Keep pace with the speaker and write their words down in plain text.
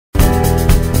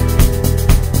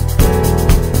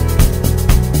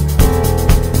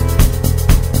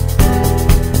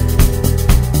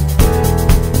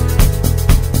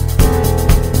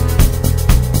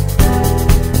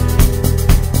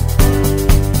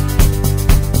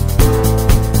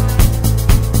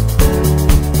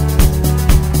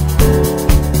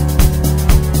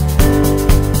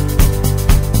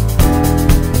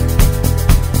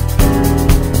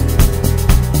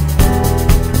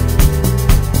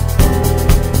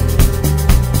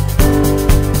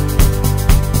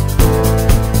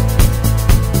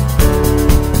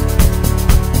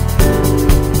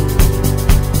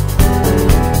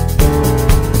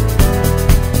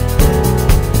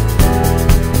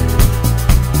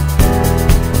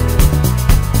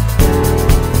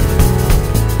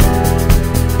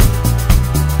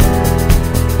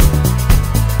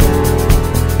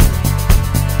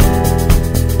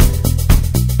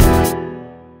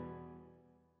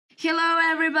Hello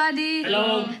everybody!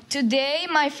 Hello! Today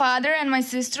my father and my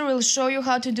sister will show you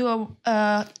how to do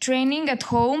a training at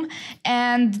home,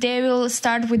 and they will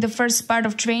start with the first part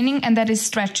of training, and that is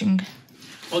stretching.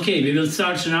 Okay, we will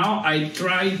start now. I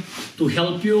try to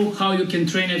help you how you can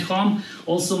train at home.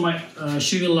 Also,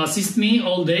 she will assist me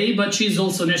all day, but she is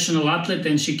also national athlete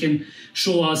and she can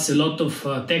show us a lot of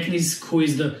techniques.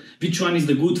 Which one is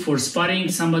the good for sparring,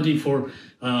 somebody for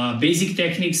basic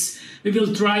techniques. We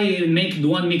will try and make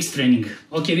one mixed training.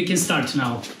 Okay, we can start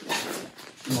now.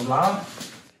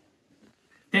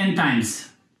 10 times.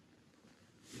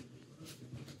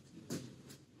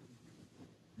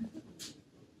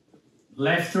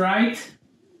 Left, right,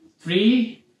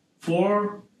 3,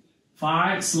 4,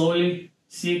 5, slowly,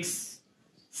 6,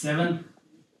 7,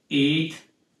 8,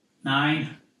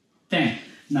 9, 10.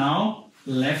 Now,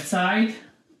 left side,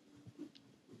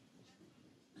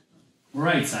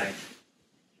 right side.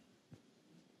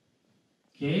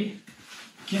 Okay.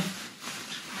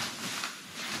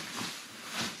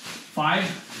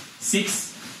 5,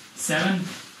 6, 7,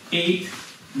 8,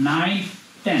 9,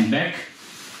 10. Back.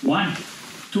 1,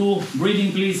 2,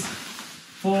 breathing please,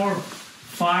 4,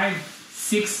 5,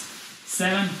 6,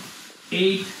 7,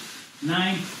 8,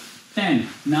 9, 10.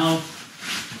 Now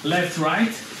left,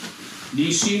 right,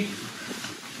 dishi,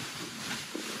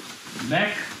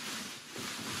 back.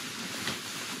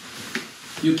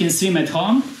 You can swim at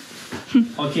home.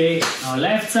 Okay, now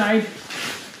left side,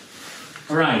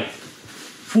 right,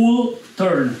 full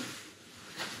turn.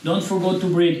 Don't forget to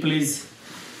breathe please.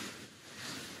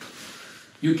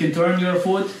 You can turn your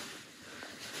foot.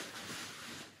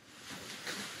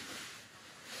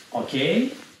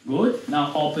 Okay, good.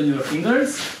 Now open your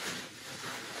fingers.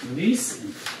 Do this.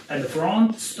 At the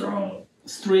front,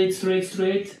 straight, straight,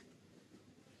 straight.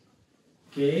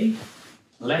 Okay.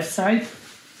 Left side.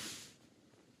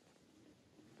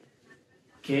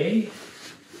 Okay.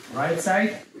 Right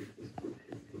side.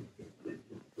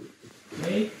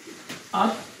 Okay.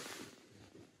 Up.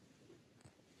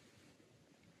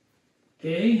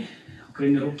 Okay,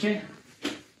 okreni ruke,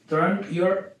 turn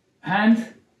your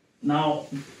hand, now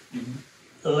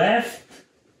left,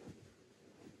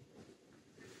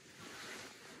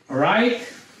 right,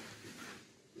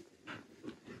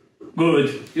 good,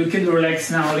 you can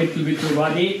relax now a little bit your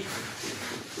body,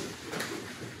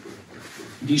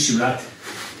 diši brat,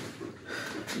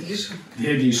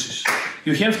 gdje dišeš,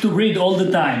 you have to breathe all the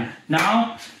time,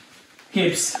 now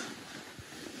hips.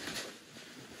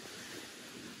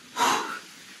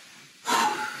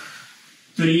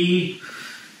 3,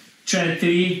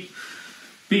 4,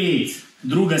 5.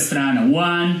 Druga strana.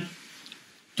 1,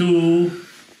 2,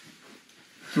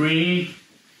 3,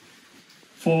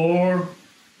 4,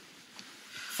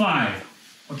 5.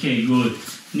 Okay, good.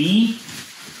 Knee.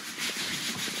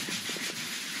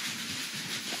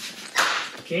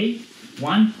 Okay.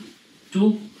 1,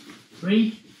 2,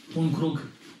 3. Pun krug.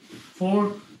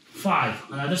 4, 5.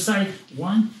 Another side.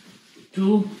 1,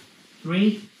 2,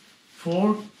 3,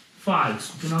 4, 5.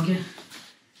 Skupi noge.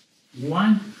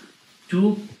 1,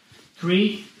 2,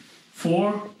 3,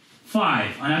 4,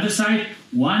 5. Another side.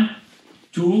 1,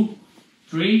 2,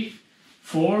 3,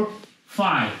 4,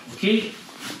 5. Okay.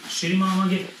 Širimo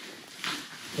noge.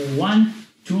 1,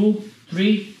 2,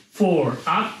 3, 4.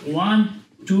 Up. 1,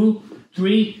 2,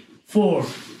 3, 4.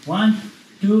 1,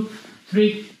 2,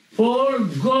 3, 4.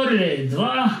 Gore.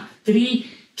 2, 3,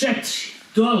 4.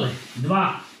 Dole.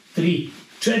 2, 3,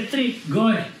 4,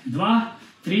 gore, 2,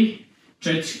 3,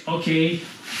 4, ok.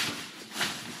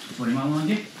 Otvorimo malo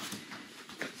noge,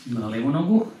 na levu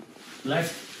nogu,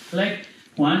 left leg,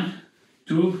 1,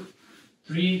 2,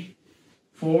 3,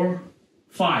 4,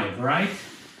 5, right,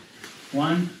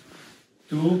 1,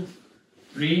 2,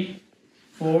 3,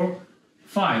 4,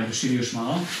 5, širi još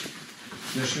malo,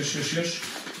 još,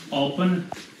 open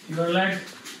your leg,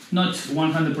 not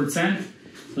 100%,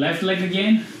 left leg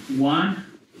again, 1,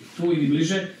 2 ili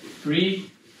bliže, 3,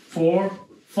 4,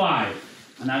 5.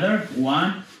 Another,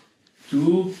 1,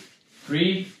 2,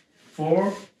 3,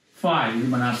 4, 5.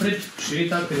 Idemo napred, širi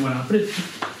tako, idemo napred.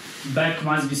 Back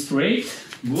must be straight,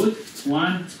 good.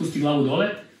 1, spusti glavu dole,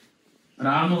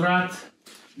 ravno vrat.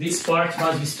 This part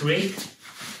must be straight.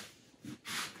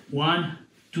 1,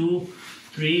 2,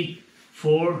 3,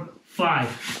 4, 5.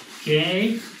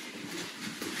 Okay.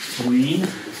 Swing.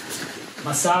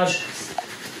 Massage.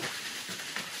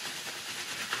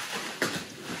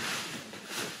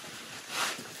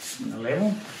 Na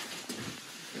levo.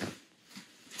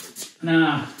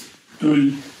 Na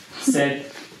tul,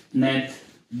 set, net,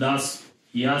 das,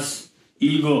 jas,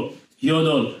 ilgo,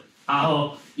 jodol,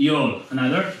 aho, jol.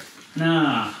 Another.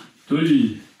 Na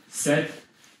tul, set,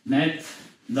 net,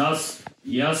 das,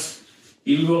 yas,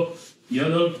 ilgo,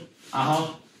 yodol,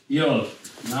 aho, yol.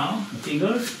 Now,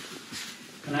 fingers.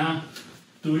 Kana,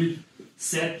 tul,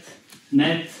 set,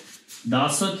 net,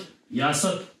 dasot,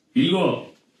 yasot, ilgo,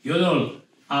 yodol,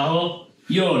 aho,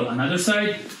 yol. Another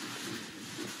side.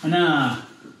 Kana,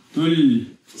 tul,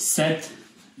 set,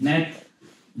 net,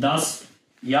 das,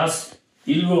 yas,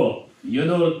 ilgo,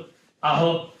 yodol,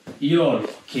 aho, yol.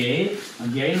 Okay,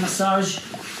 again massage.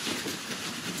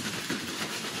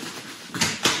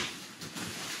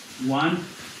 1,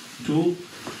 2,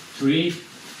 3,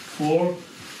 4,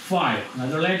 5.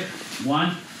 Another leg.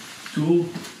 1, 2,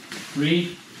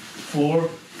 3, 4,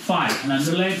 5.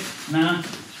 Another leg. Na,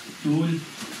 tool,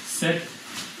 set,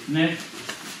 net,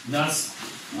 das.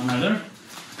 Another.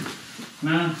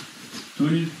 Na,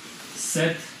 tool,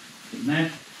 set,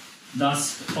 net,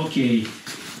 das. Okay.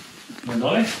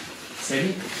 Dole.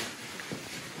 Sedi.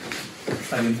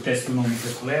 Stavim testu nogu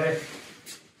preko leve.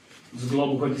 Zglob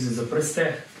uhvati se za prste.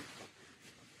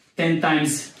 10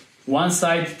 times one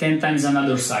side, 10 times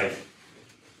another side.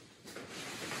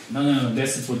 No,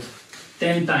 10 put.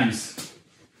 10 times.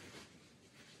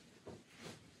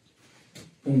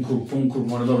 Pun krug,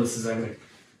 mora dobro se zagreje.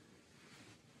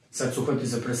 Sad se uhvati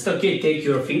za prste. Okay, take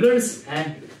your fingers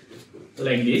and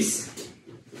like this.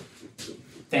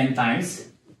 10 times.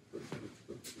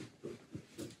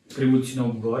 Privuci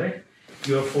nogu gore.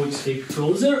 Your foot take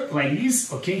closer, like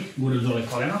this. Okay, gura dole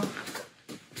koleno.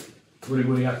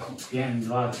 Gure jako. 1,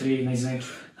 2, 3, najzad.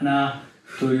 Na,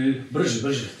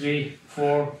 brže. 3,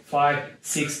 4, 5,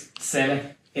 6, 7,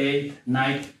 8,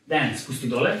 9, 10. Spusti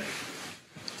dole.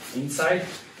 Inside.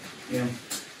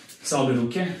 Sa obe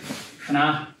ruke.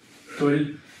 Na,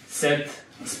 set,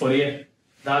 sporije,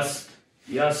 das,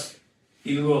 jas,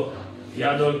 ilgo,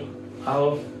 jadol,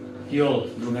 aho, jol.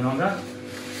 Druga noga.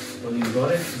 Podim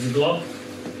gore, zglob.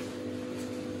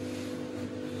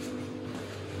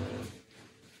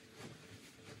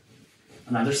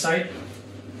 Another side.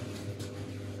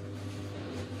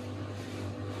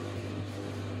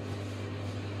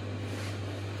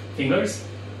 Fingers.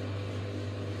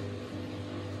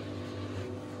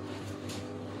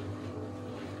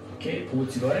 Okay,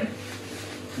 povuci gore.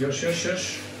 Još.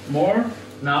 More.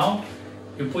 Now,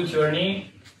 you put your knee.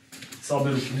 Sa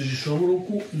obe ruke držiš ovu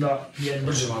ruku, da je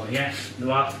brže malo. 1,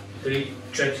 2, 3,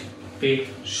 4, 5,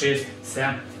 6,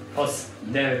 7, 8,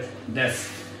 9, 10.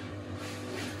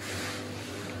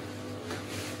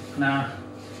 Na,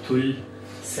 tul,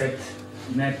 set,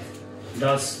 net,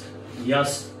 das,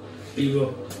 jas,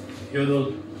 ilgo,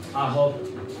 jodol, aho,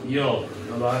 jol.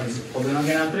 Dobar, obe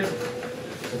noge napred.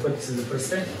 Uhvati se za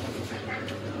prste.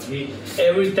 I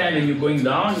every time when you're going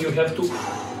down, you have to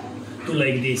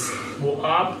like this. Go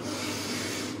up,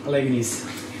 like this.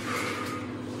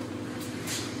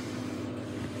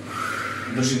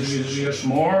 Drži još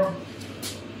more.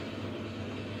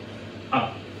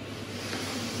 Up.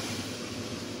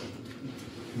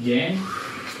 Again.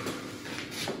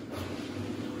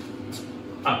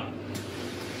 Up.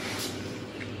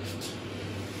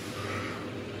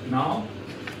 Now,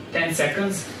 10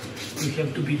 seconds, you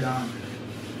have to be down.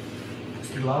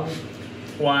 Pusti glavu.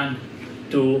 1,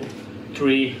 2,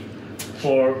 3,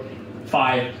 4,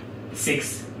 5,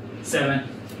 6, 7,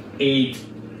 8,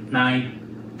 9,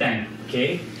 10.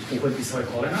 Okay, uhvati svoje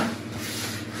kolena.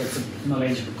 Sad se na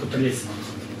leđe kotrljicno.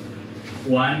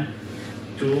 1,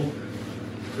 2,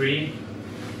 3,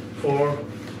 4,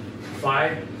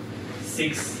 5,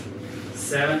 6,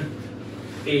 7,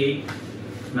 8,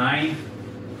 9,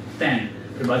 10.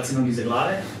 Prebaci nogi iza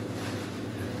glave.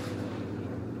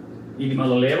 Idi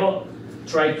malo levo.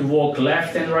 Try to walk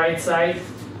left and right side.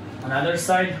 Another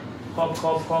side. Hop.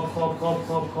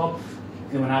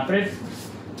 Idemo napred.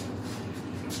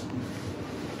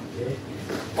 Okay.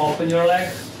 Open your leg.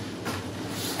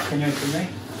 Kanjoj kod me.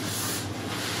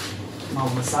 Malo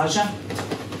masaža.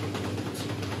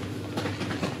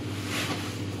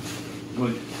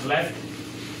 Good. Left.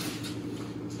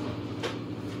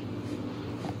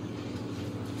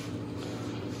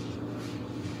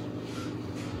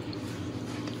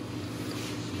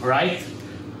 Right.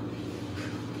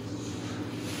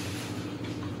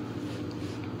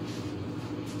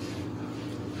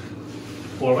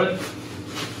 Forward.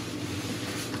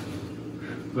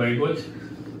 Very good.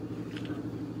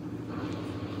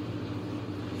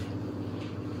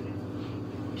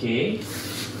 Okay.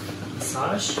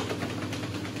 Massage.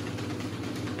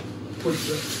 Put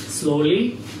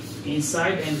slowly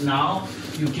inside, and now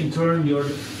you can turn your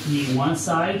knee one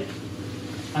side,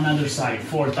 another side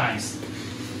 4 times.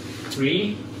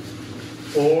 3,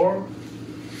 4,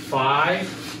 5,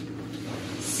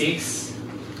 6,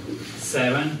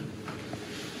 7,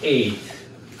 8.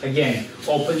 Again,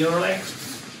 open your leg.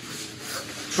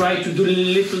 Try to do a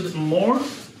little bit more.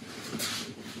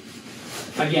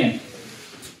 Again.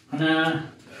 Ana,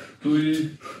 tul,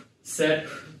 set,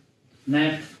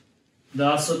 net,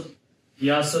 dasot,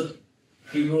 yasot,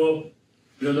 higo,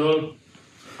 yodol,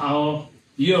 ao,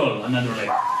 yol. Another leg.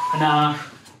 Ana,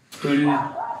 tul,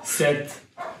 set,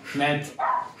 net,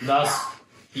 das,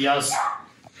 yas,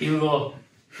 higo,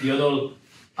 yodol,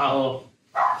 ao,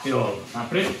 yol.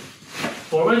 Naprijed.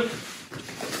 Forward.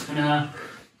 Ana,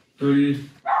 tul,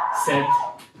 set,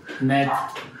 net,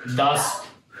 das,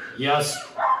 yas,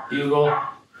 higo,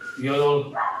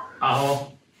 yodol,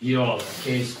 aho, yol.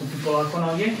 Ok, skupi polako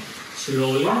noge.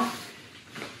 Slowly.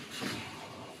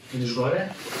 Ideš gore.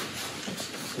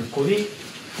 Kukovi.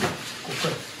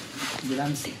 Kukar.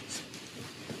 Gledam si.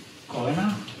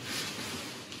 Kolena.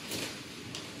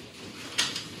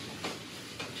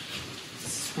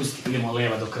 Spusti, idemo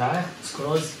leva do kraja.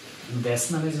 Skroz.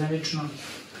 Desna nezvenično.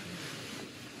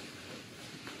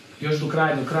 Još do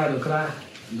kraja, do kraja, do kraja.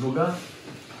 Druga.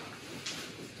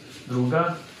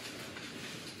 Druga.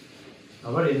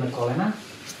 Dobar, jedna kolena.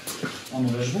 Onu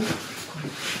vežbu.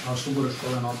 Kao što guraš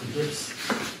kolena, open hips.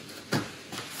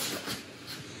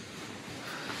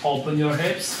 Open your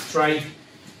hips. Try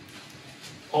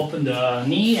open the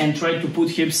knee and try to put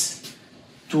hips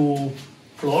to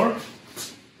floor.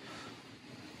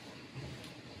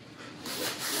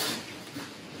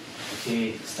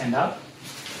 Okay, stand up.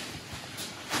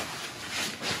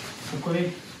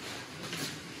 Kukovi.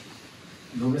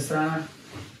 Druga strana.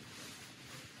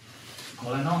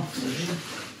 Koleno, drži.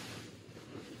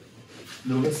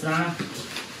 Druga strana.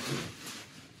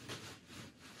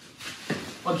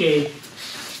 Okay,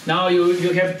 now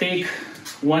you have to take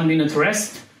 1 minute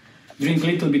rest, drink a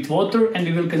little bit water, and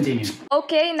we will continue.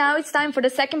 Okay, now it's time for the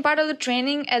second part of the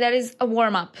training, and that is a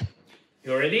warm-up.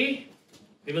 You ready?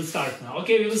 We will start now.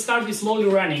 Okay, we will start with slowly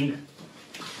running.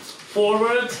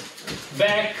 Forward,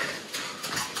 back.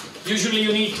 Usually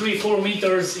you need 3-4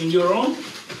 meters in your own.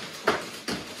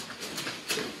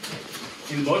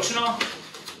 In bočno.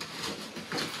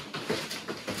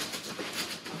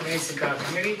 Ne se ka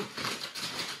kameri.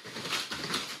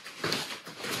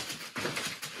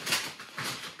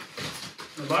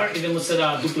 Dobar, idemo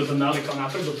sada duple bandale kao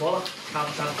napred do pola. Tap,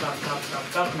 tap, tap, tap, tap,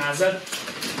 tap, nazad.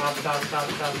 Tap, tap, tap,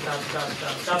 tap, tap, tap,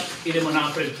 tap, tap. Idemo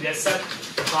napred, pljesak.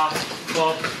 Hop,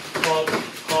 hop, hop,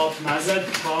 hop, nazad.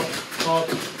 Hop, hop,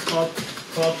 hop,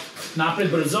 hop.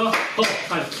 Napred brzo. Hop,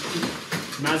 hajde.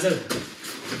 Nazad.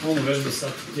 Ovu vežbu sa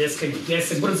pljeskanje.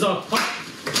 Pljesak brzo. Hop,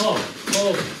 hop,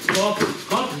 hop, hop,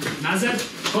 hop. Nazad.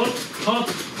 Hop, hop,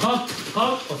 hop,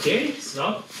 hop. Ok,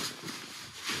 stop.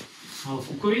 Malo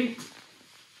kukovi.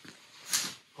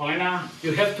 Kolena.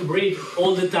 You have to breathe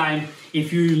all the time.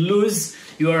 If you lose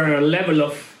your level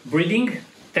of breathing,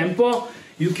 tempo,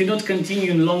 you cannot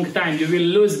continue in long time. You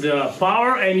will lose the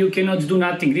power and you cannot do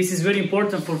nothing. This is very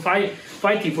important for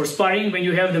fighting, for sparring when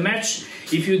you have the match.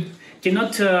 If you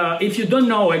cannot, if you don't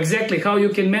know exactly how you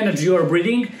can manage your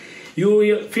breathing, you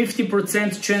will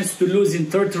 50% chance to lose in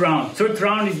third round. Third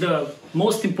round is the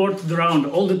most important round.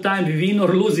 All the time we win or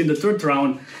lose in the third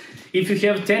round. If you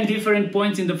have 10 different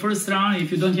points in the first round,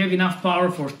 if you don't have enough power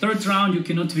for third round, you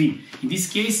cannot win. In this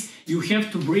case, you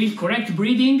have to breathe, correct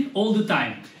breathing all the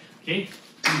time. Okay?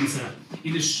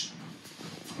 Ideš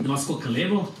 2 skoka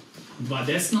levo, 2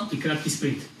 desno i kratki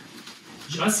sprint.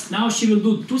 Just now she will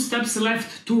do 2 steps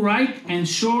left, 2 right, and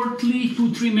shortly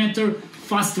 2-3 meter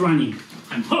fast running.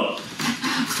 And hop!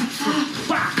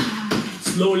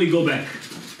 Slowly go back.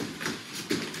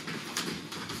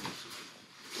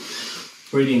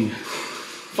 Breathing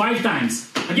 5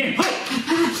 times. Again.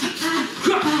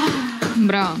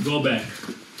 Bravo. Go back.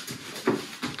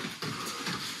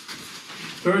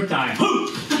 Third time.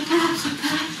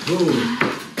 Good.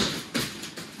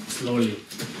 Slowly.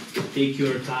 Take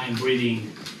your time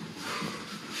breathing.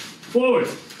 Forward.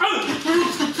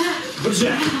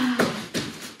 Brže.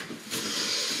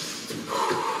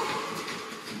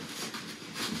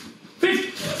 Fifth.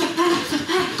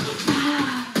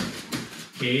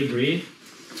 Okay, breathe.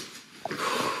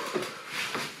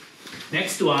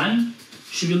 Next one,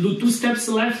 she will do 2 steps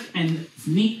left and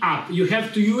knee up. You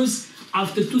have to use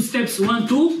after 2 steps 1,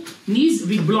 2 knees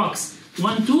with blocks.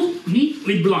 1, 2 knee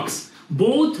with blocks.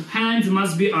 Both hands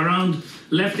must be around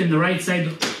left and the right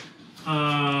side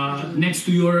next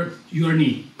to your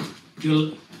knee.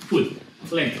 Your foot,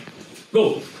 leg.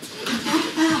 Go.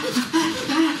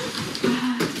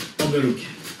 Obe ruke.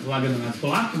 Lagano nas,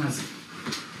 polako nas.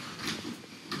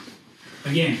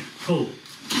 Again, hold.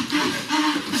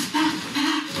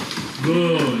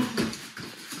 Good.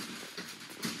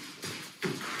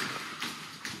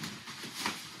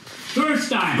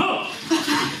 First time.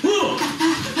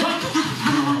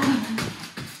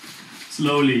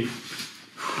 slowly.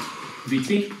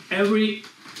 Between every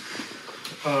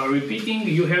repeating,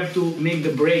 you have to make the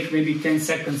break, maybe 10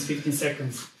 seconds, 15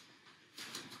 seconds.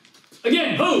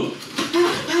 Again, ho!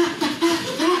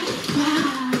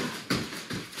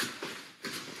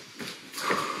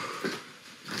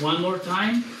 One more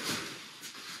time.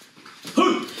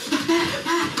 Ho!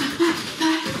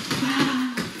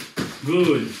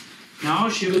 Good. Now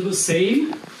she will do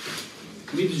same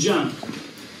with jump.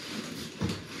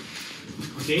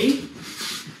 Okay?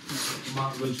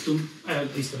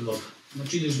 Isto blok.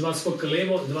 Znači ideš 2 skoka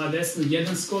levo, 2 desno,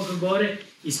 1 skok gore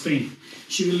i sprint.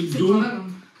 She will do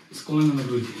s kolenom na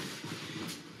grudi.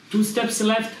 2 steps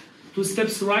left, 2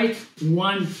 steps right,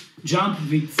 1 jump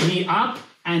with knee up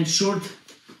and short,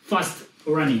 fast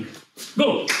running.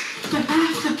 Go!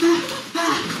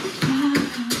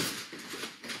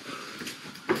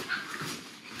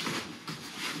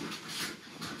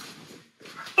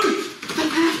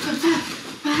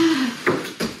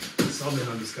 Sa obje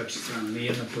noge skači strano, ne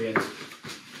jedna po jedna.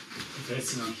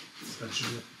 Tresi noge, skači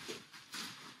gore.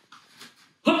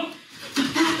 Hop!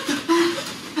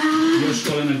 Još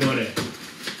kolena gore.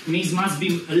 Knees must be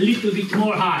a little bit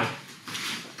more high.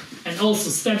 And also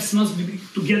steps must be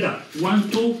together. 1,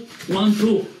 2, 1,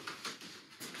 2.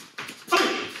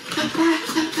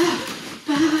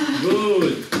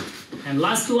 Good. And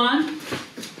last one.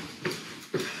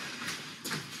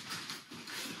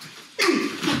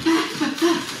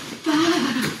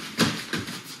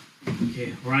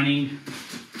 Okay, running.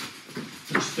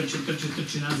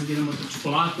 Trči, nazad idemo, trči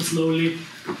polako, slowly.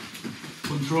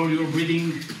 Control your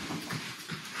breathing.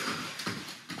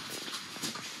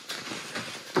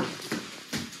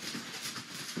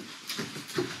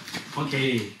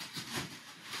 Okay.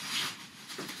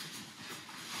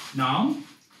 Now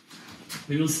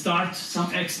we will start some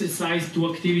exercise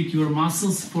to activate your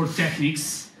muscles for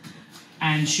techniques,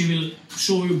 and she will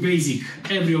show you basic.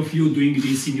 Every of you doing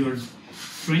this in your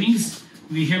trainings.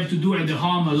 We have to do at the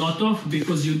home a lot of,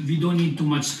 because we don't need too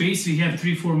much space. We have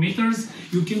 3-4 meters.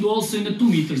 You can do also in the 2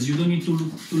 meters. You don't need too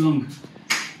long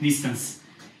distance.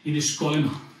 Ideš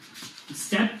koleno.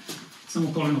 Step.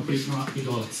 Samo koleno pripno i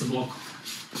dole sa blokom.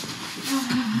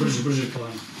 Brže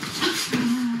koleno.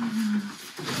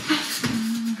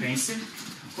 Kreni se.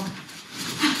 Tako.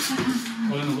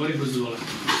 Koleno gori, brzo dole.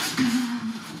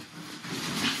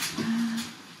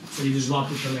 Sad ideš 2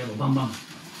 puta levo. Bam, bam.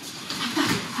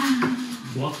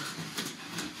 Blok.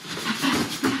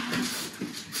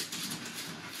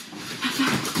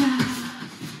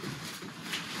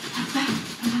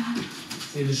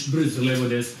 Sad ideš brzo levo,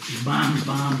 desno. Bam,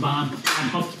 bam, bam.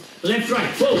 And hop. Left,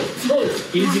 right. Hold.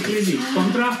 Easy.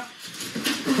 Contra.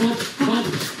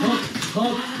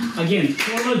 Hop. Again.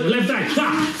 Forward, left, right.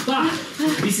 Ta.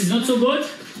 This is not so good.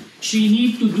 She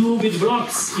need to do with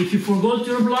blocks. If you forgot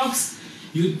your blocks,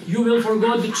 you will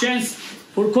forget the chance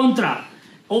for contra.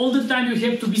 All the time you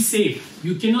have to be safe.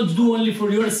 You cannot do only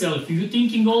for yourself. If you're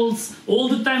thinking all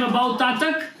the time about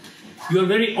attack, you are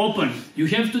very open. You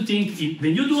have to think,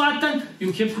 when you do attack,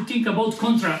 you have to think about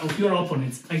contra of your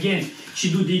opponents. Again,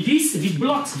 she do this with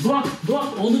blocks,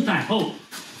 block all the time. Hold.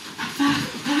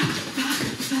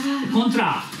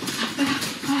 Contra.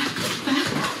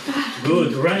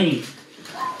 Good, running.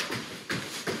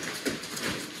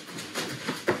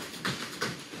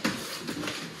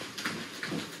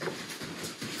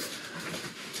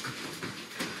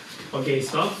 Okay,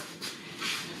 stop.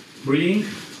 Breathing.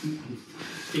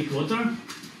 Take water.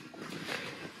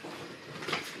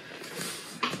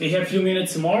 We have a few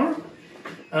minutes more.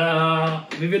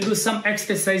 We will do some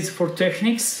exercise for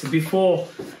techniques before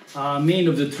main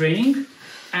of the training.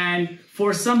 And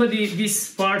for somebody,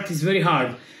 this part is very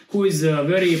hard. Who is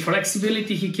very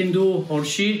flexibility, he can do, or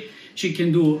she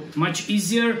can do much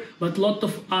easier. But a lot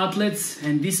of athletes,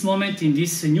 and this moment in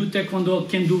this new Taekwondo,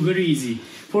 can do very easy.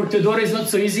 For Teodora, it's not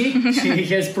so easy. She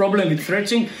has problem with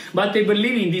stretching. But I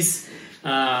believe in this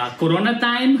Corona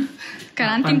time,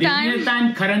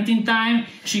 quarantine time,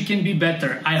 she can be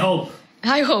better. I hope.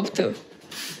 I hope too.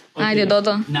 Okay. Ajde,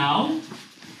 Dodo. Now,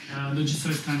 dođi s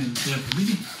ove strane da se lepo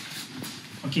vidi.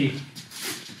 Okay,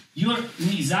 your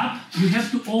knees up. You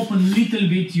have to open little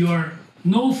bit your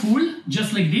no full,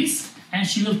 just like this, and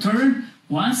she will turn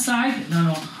one side,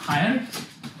 higher,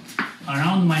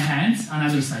 around my hands,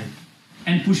 another side,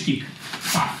 and push kick,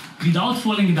 without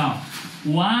falling down.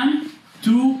 1,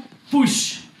 2,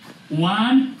 push.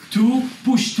 1, 2,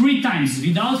 push 3 times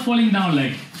without falling down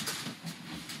leg.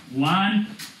 1,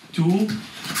 2,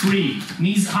 3.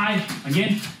 Knees high.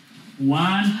 Again.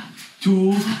 1,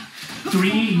 2,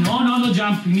 3. No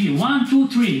jump. 1, 2,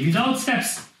 3. Without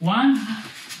steps. 1,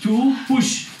 2,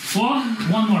 push. 4.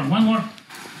 One more.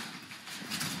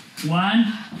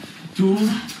 1, 2,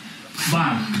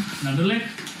 bam. Another leg.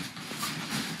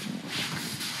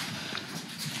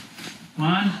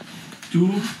 1,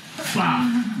 2,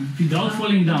 bam. Without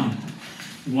falling down.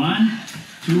 1,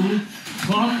 2,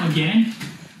 hop again.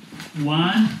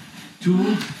 1,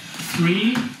 2,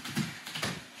 3.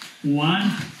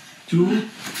 1, 2,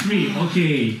 3.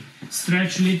 Okay.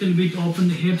 Stretch a little bit. Open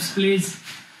the hips, please.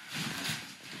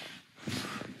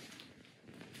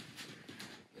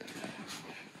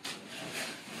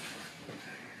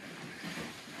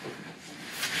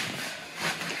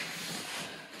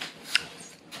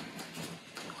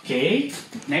 Okay,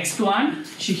 next one,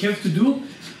 she have to do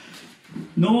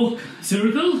no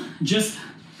circle, just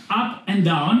up and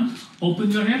down.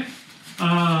 Open your hip,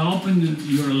 open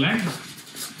your leg.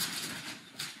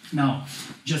 Now,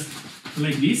 just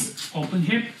like this, open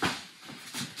hip.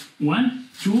 1,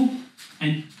 2,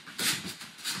 and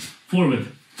forward.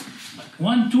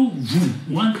 1, 2, boom.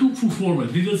 1, 2,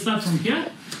 forward. We will start from here.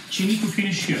 She need to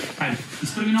finish here. Ajde,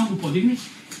 ispravi nogu, podigni.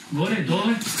 Gore,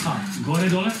 dole, pa. Gore,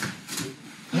 dole.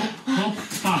 Hop, hop,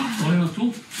 pa. Doleno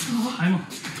tu. Ajmo.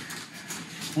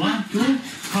 1, 2,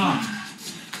 pa.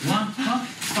 1,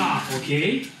 pa.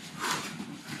 Okay.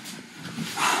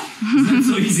 Not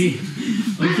so easy.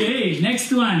 Okay,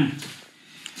 next one.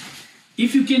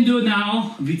 If you can do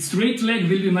now with straight leg,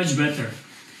 will be much better.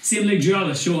 Same like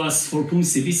Joala show us for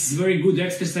Poomsae. This is very good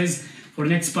exercise for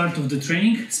next part of the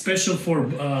training, special for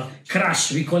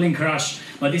crush. We call it crush,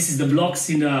 but this is the blocks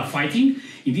in the fighting.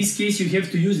 In this case, you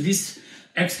have to use this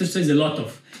exercise a lot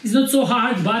of. It's not so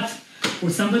hard, but for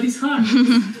somebody it's hard.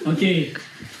 Okay.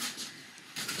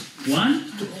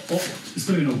 1, 2,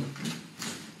 ispravi nogu.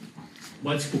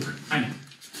 Baci puk. Ajmo.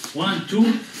 1,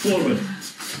 2, forward.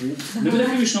 Ne bude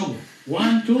kriviš nogu.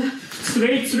 1, 2,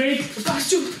 straight, straight.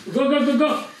 Go, go, go,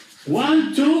 go.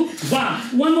 1, 2,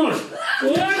 bam. One more.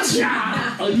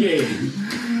 Okay.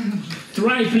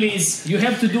 Try, please. You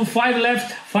have to do 5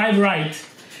 left, 5 right.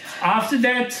 After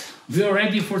that, we are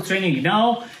ready for training.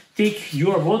 Now, take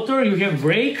your water. You have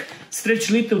break. Stretch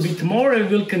a little bit more and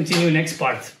we'll continue next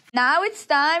part. Now it's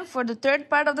time for the third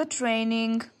part of the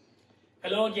training.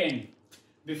 Hello again.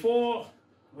 Before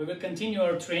we will continue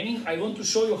our training, I want to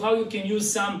show you how you can use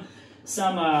some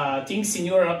things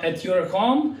at your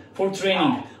home for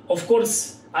training. Of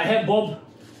course, I have Bob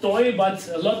toy, but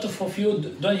a lot of you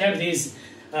don't have this.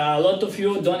 A lot of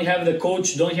you don't have the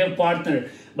coach, don't have partner.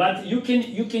 But you can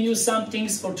use some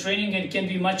things for training and it can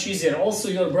be much easier. Also,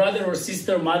 your brother or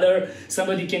sister, mother,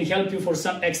 somebody can help you for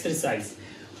some exercise.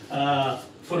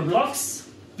 For blocks,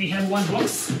 we have one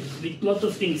box with a lot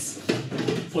of things.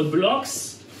 For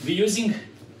blocks, we're using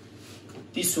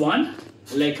this one,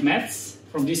 like mats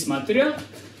from this material.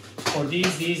 For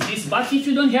this. But if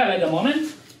you don't have at the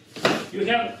moment, you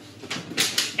have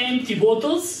empty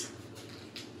bottles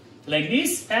like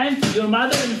this, and your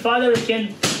mother and father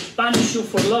can punish you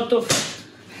for a lot of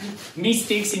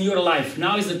mistakes in your life.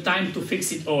 Now is the time to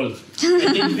fix it all.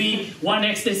 And then be one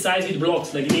exercise with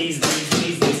blocks like this.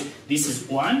 This is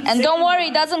one. And don't worry,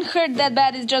 it doesn't hurt that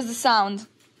bad, it's just the sound.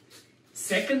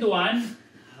 Second one,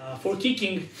 for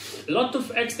kicking, a lot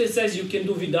of exercise you can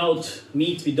do without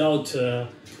meat, without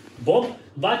bob.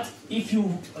 But if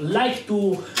you like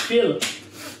to feel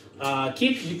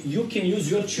kick, you can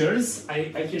use your chairs.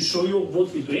 I can show you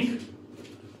what we're doing.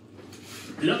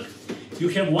 Look, you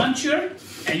have one chair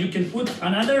and you can put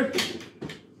another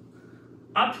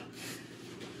up.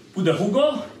 Put the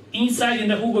hugo. Inside in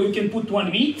the hugo you can put one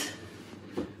meat.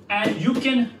 And you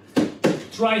can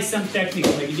try some technique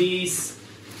like this,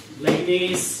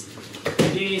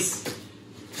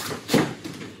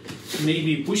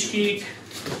 maybe push kick,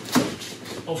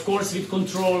 of course with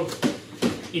control.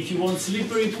 If you want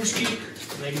slippery push kick,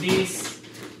 like this,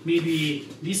 maybe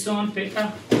this one,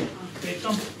 peto.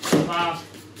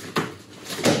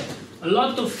 A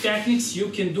lot of techniques you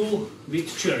can do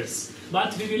with chairs.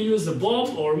 But we will use the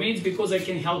bob or meat because I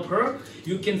can help her.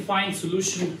 You can find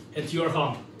solution at your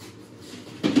home.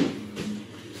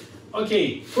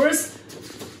 Okay, first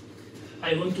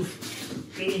I want to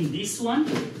clean this one.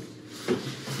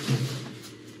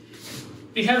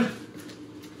 We have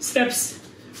steps.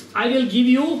 I will give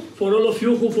you, for all of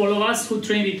you who follow us, who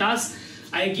train with us,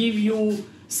 I give you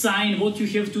sign what you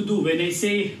have to do. When I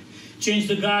say change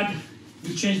the guard,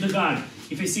 you change the guard.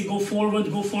 If I say go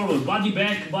forward, body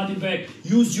back,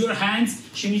 use your hands.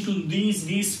 She needs to do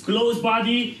this, close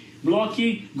body,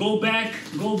 blocking, go back,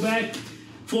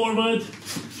 forward,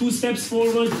 2 steps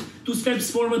forward,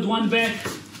 1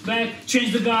 back,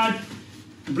 change the guard,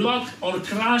 block or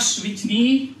crush with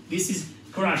knee. This is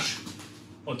crush.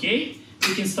 Okay?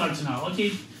 You can start now.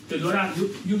 Okay, Teodora,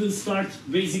 you will start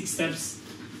basic steps.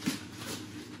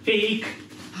 fake,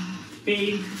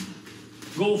 fake,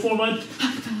 go forward,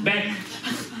 back,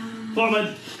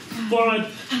 forward, forward,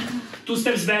 2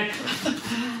 steps back,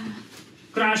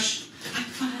 crash,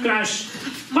 crash,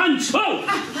 punch, oh!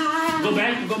 Go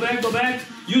back, go back, go back,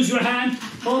 use your hand,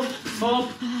 hop,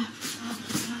 hop,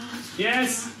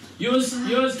 yes, use,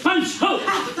 punch, oh!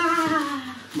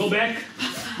 Go back,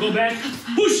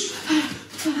 push,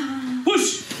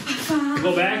 push,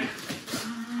 go back,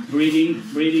 breathing,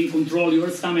 breathing, control your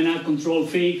stamina, control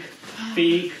fake,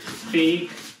 fake, fake,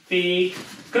 fake,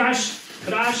 crash,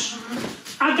 crash,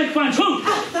 attack punch, oh!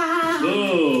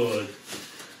 Good.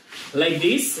 Like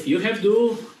this, you have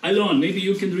to alone. Maybe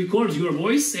you can record your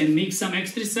voice and make some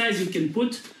exercise. You can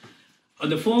put on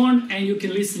the phone and you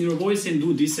can listen your voice and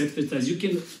do this exercise. You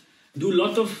can do a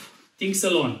lot of things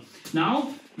alone.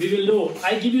 Now, we will do,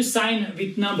 I give you sign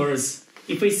with numbers.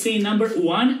 If I say number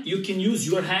 1, you can use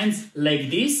your hands like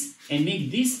this and make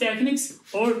these techniques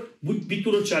or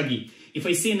Bituro Chagi. If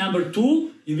I say number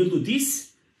 2, you will do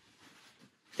this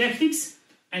techniques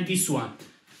and this one.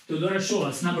 Teodora, show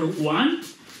us number 1.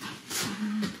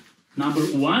 Number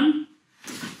 1.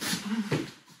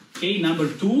 Okay, number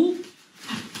 2.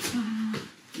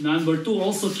 Number 2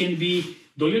 also can be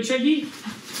Dolyo Chagi.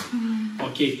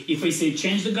 Okay, if I say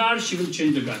change the guard, she will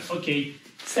change the guard. Okay,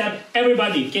 step,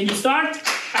 everybody, can you start?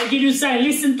 I give you sign,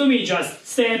 listen to me just.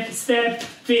 Step, step,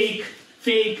 fake,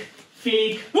 fake,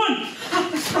 fake. 1.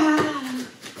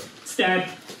 Step,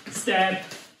 step,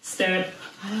 step.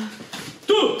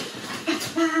 2.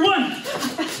 1.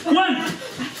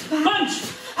 Punch.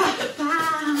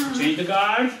 Change the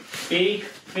guard. Fake,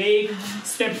 fake.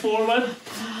 Step forward.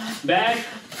 Back.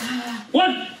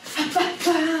 1.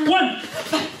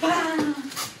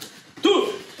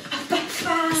 2.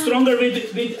 Stronger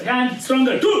with hand.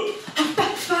 Stronger. 2.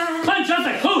 Punch.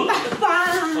 Attack. Hold.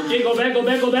 Okay, go back, go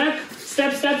back, go back.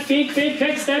 Step, step, fake, fake,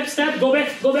 fake, step, step, go back,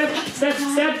 step,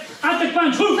 step, attack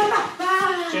punch, hook.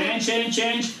 Change, change,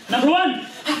 change. Number 1.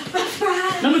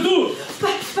 Number 2.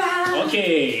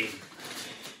 Okay.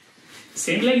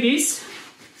 Same like this.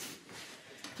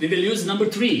 We will use number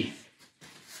 3.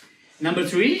 Number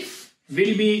 3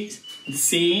 will be the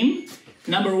same.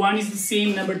 Number 1 is the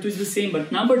same, number 2 is the same,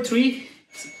 but number 3,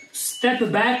 step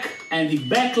back and the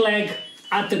back leg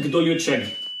attack Dolyo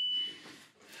Chagi.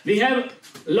 We have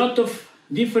a lot of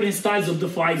different styles of the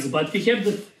fights, but we have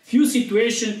the few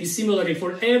situations is similar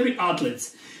for every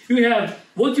athlete. You have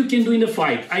what you can do in the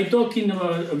fight. I talk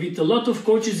with a lot of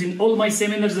coaches in all my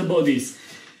seminars about this.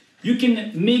 You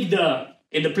can make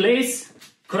in the place,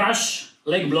 crush,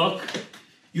 leg block.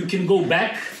 You can go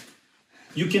back.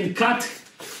 You can cut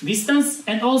distance,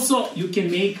 and also you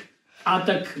can make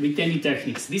attack with any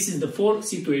techniques. This is the 4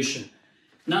 situation.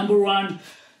 Number 1,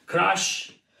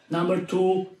 crush. Number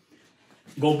 2,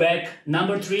 go back.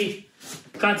 Number 3,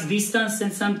 cut distance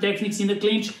and some techniques in the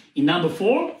clinch. In number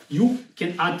 4, you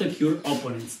can attack your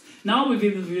opponents. Now we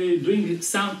will be doing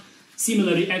some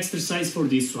similar exercise for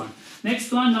this one.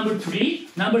 Next one, number 3.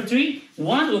 Number 3,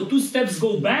 1 or 2 steps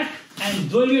go back and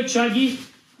Dolyo Chagi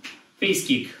face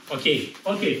kick. Okay,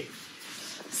 okay.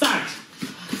 Start.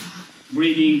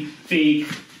 Breathing, fake,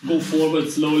 go forward,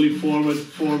 slowly, forward,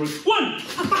 forward. 1.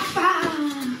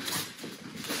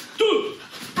 2.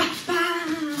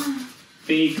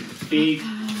 Fake, fake.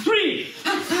 3.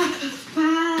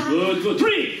 Good, good.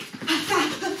 3.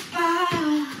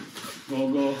 Go,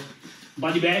 go.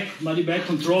 Body back,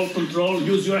 control, control.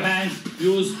 Use your hands,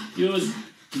 use.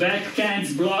 Back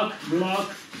hands, block,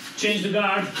 block. Change the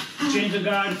guard, change the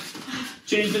guard,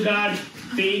 change the guard.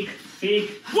 Fake,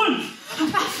 fake. 1.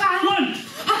 1.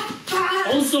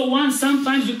 Also 1,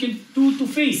 sometimes you can do to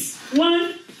face.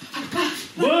 1.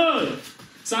 Good.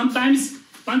 Sometimes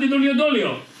pande dolyo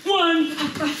dolyo. 1.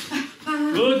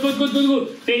 Good, good, good, good, good.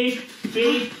 Fake,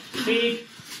 fake, fake.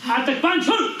 Attack punch.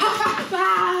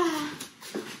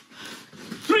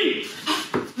 3.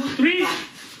 3.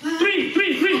 3,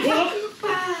 3, 3. Go.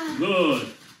 Good.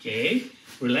 Okay.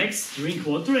 Relax, drink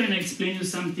water, and I explain you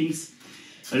some things.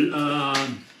 A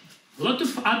lot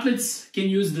of athletes can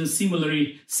use the simple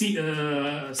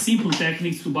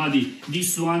techniques to body.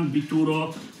 This one,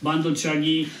 Bituro, Bandol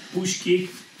Chagi, push kick.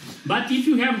 But if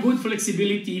you have good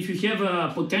flexibility, if you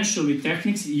have potential with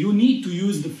techniques, you need to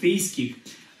use the face kick.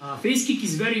 Face kick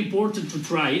is very important to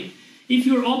try. If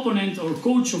your opponent or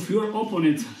coach of your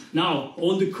opponent, now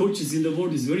all the coaches in the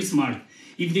world is very smart.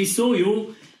 If they saw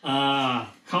you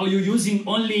how you're using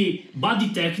only body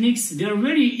techniques, they are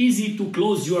very easy to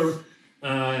close your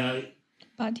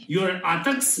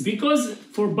attacks, because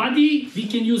for body we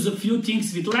can use a few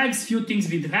things with legs, few things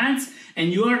with hands,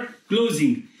 and you are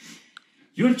closing.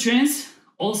 Your chance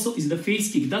also is the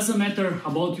face kick. Doesn't matter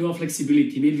about your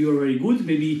flexibility. Maybe you're very good,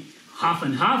 maybe half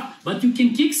and half, but you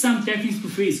can kick some techniques to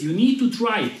face. You need to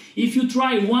try. If you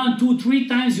try 1, 2, 3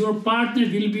 times, your partner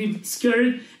will be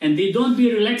scared and they don't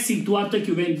be relaxing to attack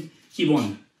you when he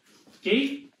won.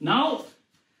 Okay, now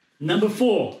number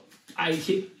 4.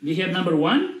 We have number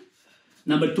 1,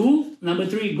 number 2, number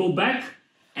 3, go back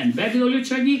and back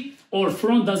dolyochagi or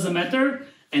front, doesn't matter.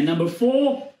 And number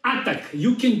 4, attack.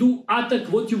 You can do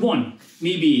attack what you want.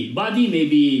 Maybe body,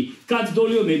 maybe cut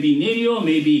dolyo, maybe nerio,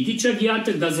 maybe tichagi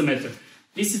attack, doesn't matter.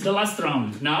 This is the last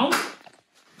round. Now,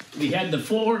 we have the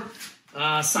 4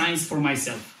 signs for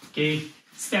myself. Okay,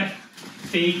 step,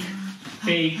 fake,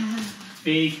 fake,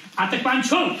 fake, attack punch,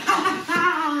 hold.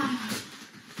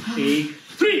 Fake,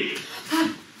 3,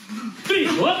 3,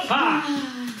 whoop-ha.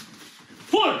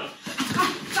 4,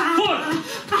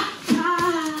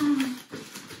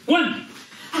 1.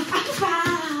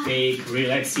 Fake,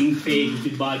 relaxing, fake, the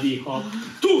body hop.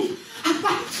 2,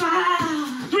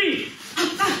 3,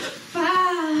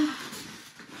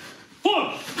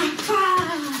 4,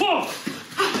 4.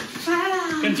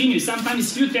 Continue.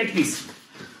 Sometimes few techniques.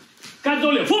 Cut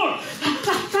dolyo. 4.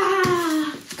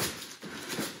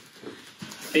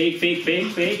 Fake, fake,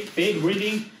 fake, fake, fake.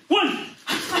 Breathing. 1,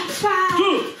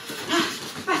 2.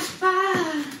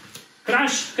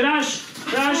 Crash, crash,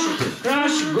 crash,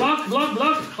 crash. Block, block,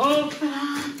 block. Oh,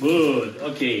 good.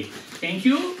 Okay. Thank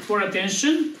you for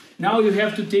attention. Now you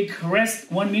have to take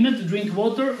rest 1 minute to drink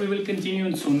water. We will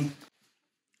continue soon.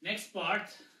 Next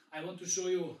part, I want to show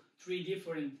you 3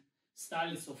 different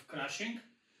styles of crushing.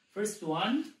 First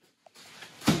one,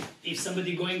 if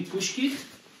somebody going push kick,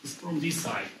 is from this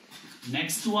side.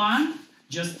 Next one,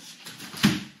 just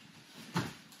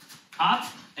up,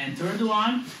 and third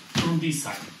one from this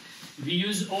side. We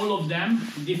use all of them.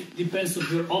 Depends on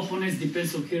your opponents,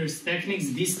 depends on your techniques,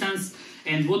 distance,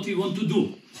 and what we want to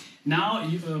do. Now,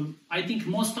 I think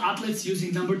most athletes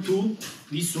using number 2,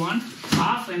 this one,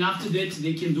 half, and after that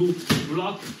they can do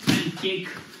block and kick,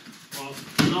 or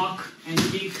block and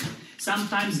kick.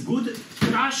 Sometimes good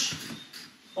crush,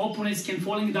 opponents can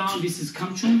falling down. This is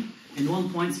kamchun, and 1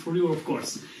 point for you, of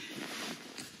course.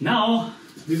 Now,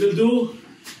 we will do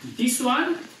this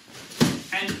one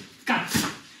and cut.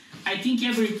 I think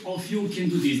every of you can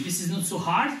do this. This is not so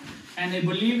hard, and I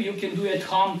believe you can do it at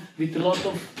home with a lot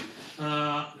of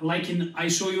like I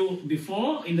show you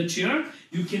before in the chair,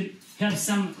 you can have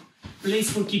some place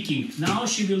for kicking. Now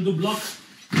she will do block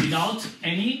without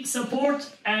any support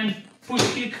and push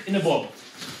kick in the bob.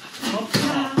 Hop,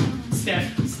 hop. Step,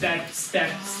 step,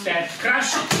 step, step,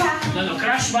 crush. No,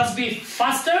 crush must be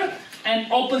faster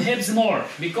and open hips more,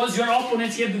 because your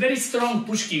opponents have very strong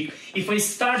push kick. If I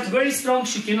start very strong,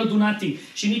 she cannot do nothing.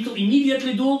 She need to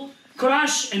immediately do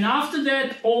crush, and after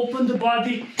that open the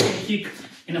body and kick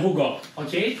in a hook up,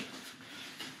 okay?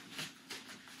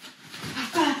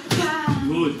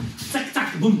 Good. Tack,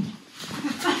 tack, boom.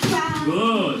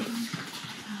 Good.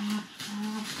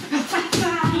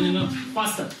 No,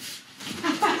 faster.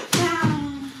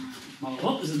 Malo,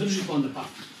 hop, zadrži pa onda pa.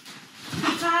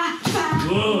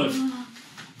 Good.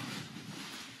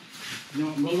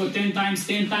 Go 10 times,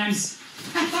 10 times.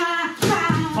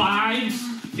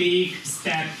 5, big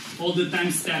step. All the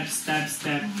time step, step,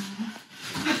 step.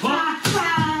 Hop.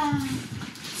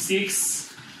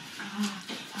 6.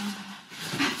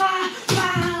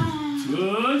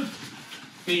 Good.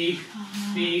 Big,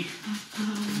 big.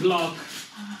 Block.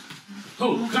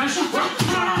 Oh, crash.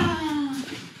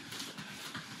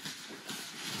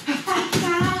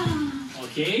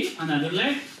 Okay, another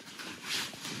leg.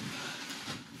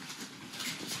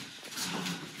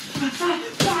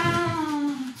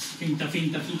 Finta,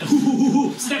 finta, finta.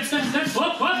 Step, step, step.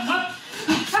 Hop, hop, hop.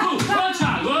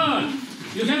 Good.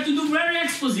 You have to do very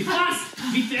explosive, fast,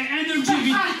 with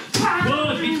energy,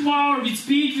 with power, with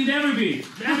speed, with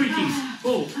everything.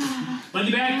 Go.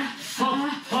 Body back. Hop,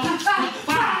 hop, hop,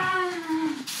 hop.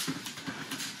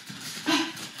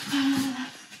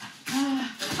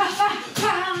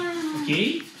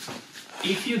 Okay.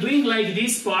 If you're doing like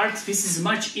this part, this is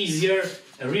much easier.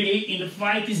 Really, in the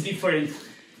fight is different.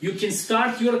 You can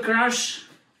start your crush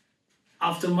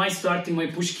after starting my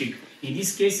push kick. In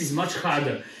this case, it's much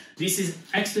harder. This is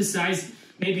exercise,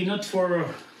 maybe not for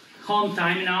home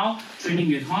time now,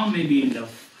 training at home, maybe in the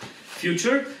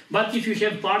future. But if you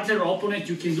have partner or opponent,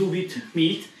 you can do with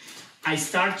me. I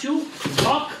start you,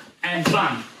 block, and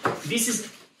bang. This is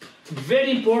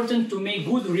very important to make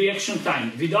good reaction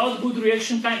time. Without good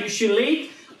reaction time, if she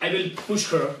late, I will push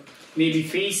her, maybe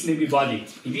face, maybe body.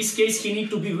 In this case, he need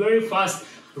to be very fast,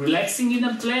 relaxing in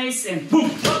a place, and boom,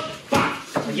 pop,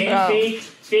 pop. Again, fake,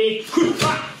 fake, pop,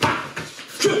 pop,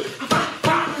 pop,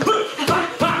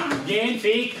 pop, pop. Again,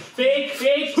 fake.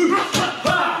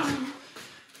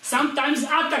 Sometimes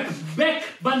attack, back,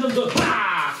 bundle the.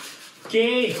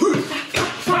 Okay.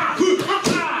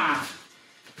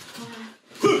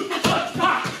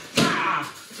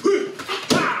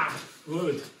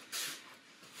 Good.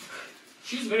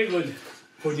 She's very good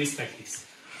for these techniques.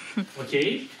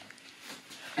 Okay.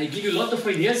 I give you a lot of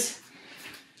ideas,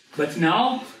 but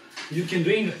now you can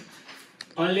doing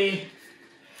only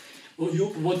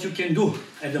what you can do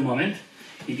at the moment.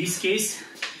 In this case,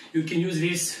 you can use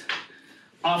this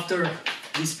after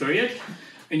this period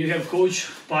when you have coach,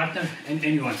 partner, and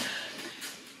anyone.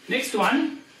 Next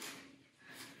one,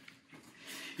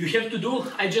 you have to do,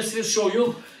 I just will show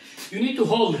you, you need to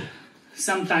hold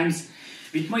sometimes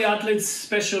with my athletes,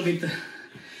 especially with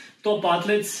top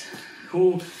athletes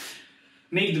who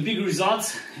make the big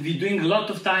results. We're doing a lot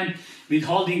of time with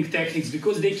holding techniques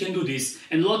because they can do this.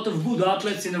 And a lot of good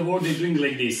athletes in the world are doing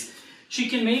like this. She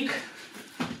can make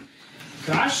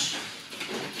crush,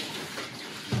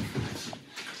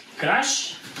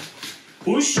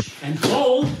 push and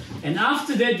hold. And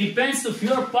after that, depends of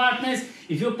your partners.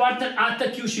 If your partner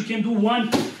attack you, she can do one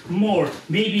more.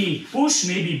 Maybe push,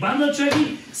 maybe bundle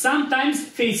chagi, sometimes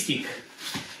face kick.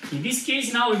 In this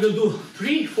case, now we will do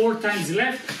 3-4 times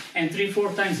left and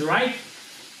 3-4 times right.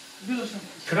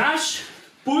 Crush,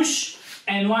 push,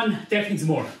 and one technique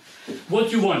more.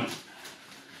 What you want?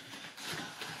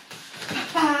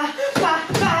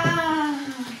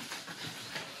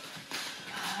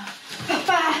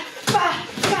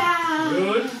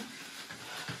 Good.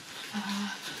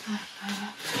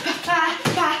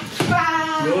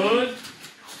 Good.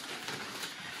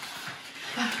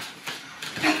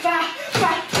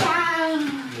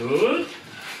 Good.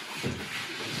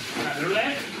 Other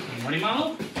leg. One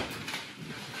animal.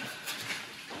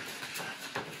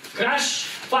 Crash.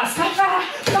 Fast.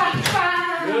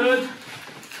 Good.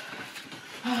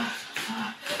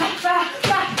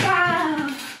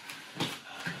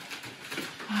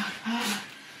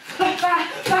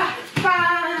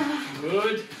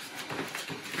 Good.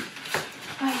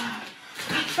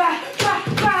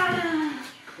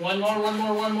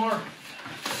 One more.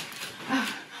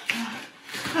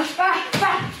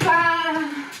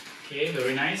 Okay,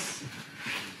 very nice.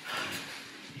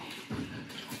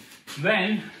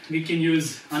 Then we can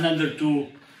use another 2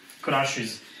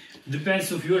 crushes.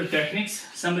 Depends of your techniques.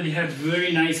 Somebody have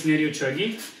very nice Neryo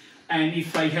Chagi, and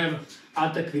if I have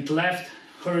attack with left,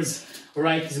 hers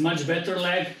right is much better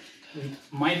leg. With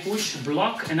my push,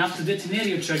 block, and after that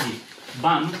Neryo Chagi,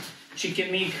 bam. She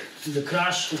can make the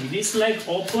crush with this leg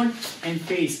open and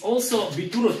face. Also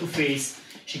Bituro to face.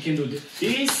 She can do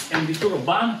this and Bituro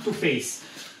bam to face.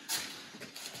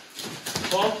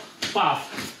 Hop, puff.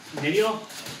 Neryo,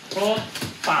 hop,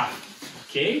 puff.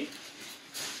 Okay.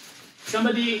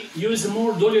 Somebody use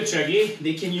more Doryo Chagi,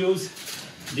 they can use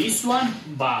this one,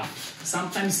 bam.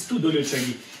 Sometimes 2 Doryo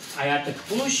Chagi. I attack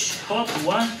push, hop,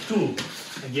 1, 2.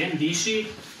 Again, Dishi.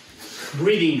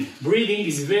 Breathing. Breathing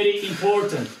is very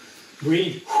important.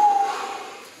 Breathe.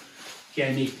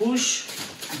 Can make push,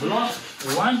 block,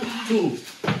 1, 2.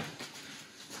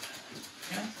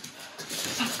 Yeah.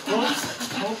 Hop,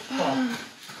 hop, hop.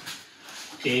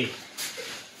 Okay.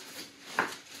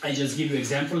 I just give you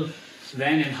example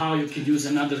when and how you can use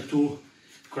another 2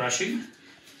 crushing.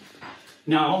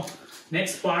 Now,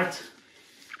 next part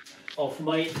of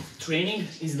my training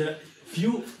is the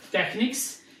few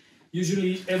techniques.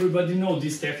 Usually everybody knows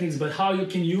these techniques, but how you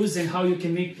can use and how you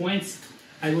can make points,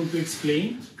 I want to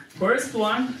explain. First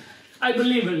one, I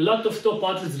believe a lot of top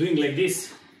athletes doing like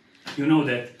this. You know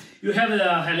that. You have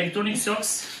the electronic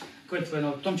socks.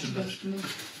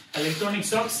 Electronic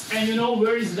socks, and you know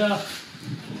where is the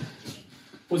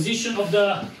position of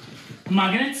the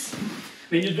magnets.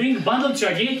 When you're doing bundle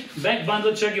chagi, back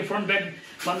bundle chagi, front back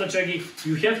bundle chagi,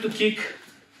 you have to kick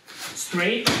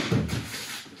straight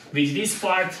with this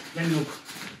part. Then look,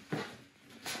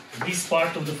 this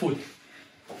part of the foot.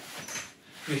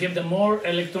 You have the more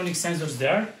electronic sensors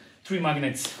there, 3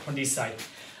 magnets on this side.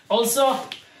 Also,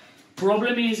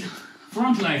 problem is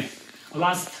front leg.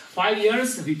 Last 5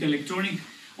 years with electronic,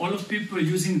 all of people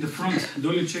using the front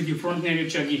Doryo Chagi, front Neryo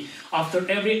Chagi. After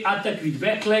every attack with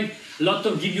back leg, lot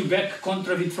of give you back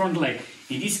contra with front leg.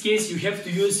 In this case, you have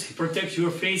to use, protect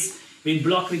your face with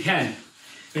block with hand.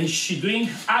 When she doing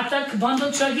attack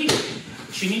bundle chagi,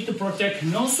 she need to protect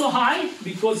not so high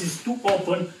because it's too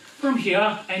open from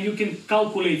here, and you can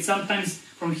calculate sometimes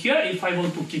from here if I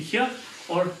want to kick here,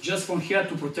 or just from here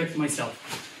to protect myself.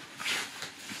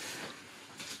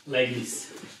 Like this.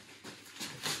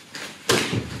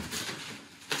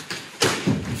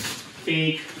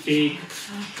 Take.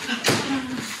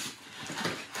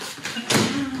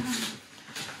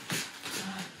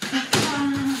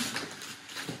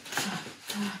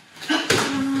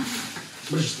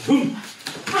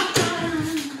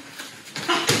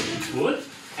 Good.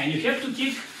 And you have to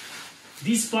kick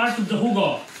this part of the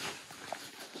hugo.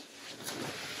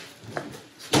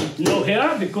 No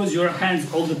hair, because your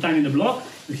hands all the time in the block.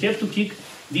 You have to kick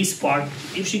this part.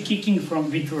 If she's kicking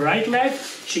from with right leg,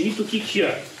 she need to kick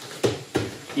here.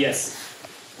 Yes.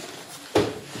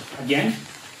 Again.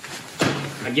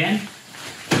 Again.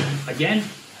 Again.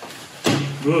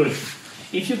 Good.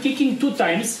 If you're kicking 2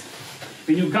 times,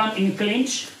 when you come in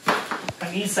clinch,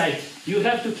 come inside, you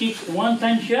have to kick 1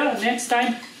 time here, next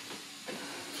time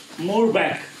more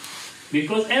back.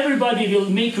 Because everybody will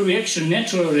make a reaction,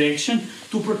 natural reaction,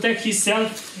 to protect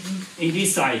himself in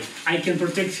this side. I can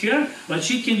protect here, but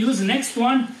she can use the next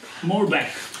one more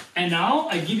back. And now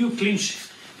I give you clinch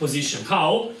position.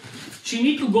 How? She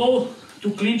need to go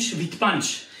to clinch with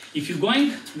punch. If you're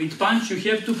going with punch, you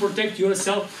have to protect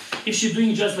yourself. If she's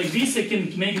doing just like this, I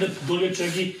can make the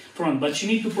dolyochagi front. But she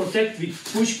need to protect with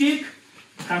push kick,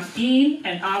 come in,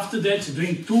 and after that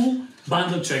doing 2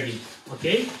 bundle chagi.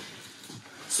 Okay?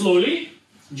 Slowly,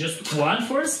 just 1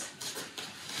 first.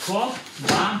 Hop,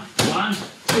 1, 1,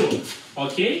 2.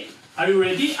 Okay? Are you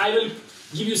ready? I will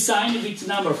give you sign with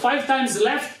number 5 times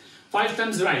left, 5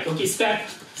 times right. Okay, step,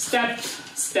 step,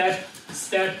 step,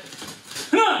 step.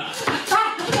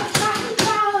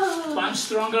 Punch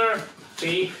stronger.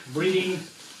 Take, breathing.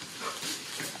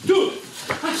 2.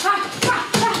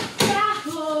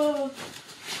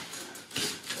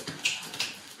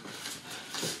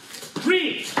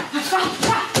 3.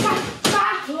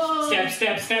 Step,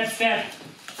 step, step, step.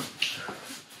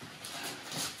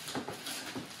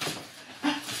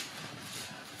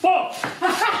 4.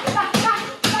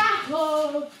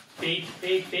 Take.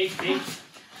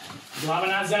 Glava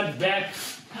nazad, back.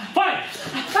 5.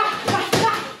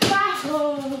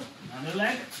 Another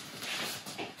leg.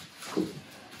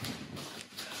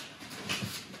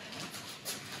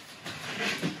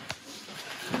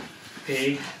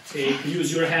 Take,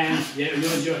 use your hand. Yeah,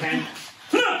 use your hand.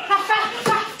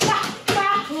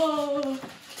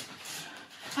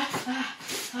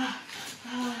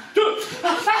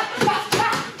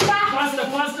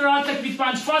 Faster attack with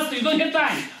punch, faster, you don't have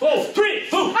time. 3.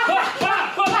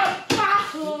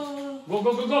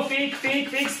 Go, fake,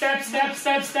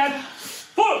 step.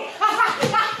 4.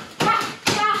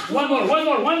 One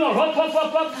more,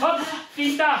 hop.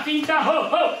 Finta, ho,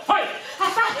 5.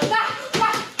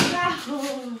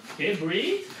 Okay,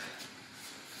 breathe.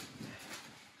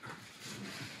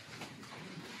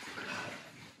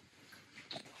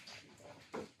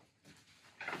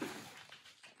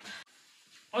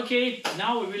 Okay,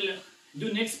 now we will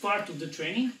do next part of the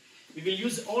training. We will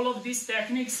use all of these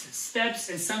techniques, steps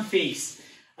and some fakes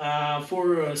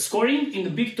for scoring in the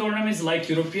big tournaments like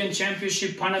European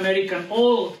Championship, Pan American,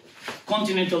 all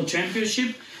continental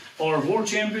championship or World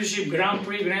Championship, Grand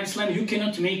Prix, Grand Slam. You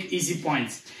cannot make easy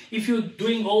points. If you're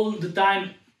doing all the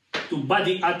time to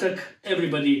body attack,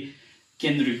 everybody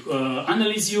can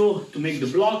analyze you to make the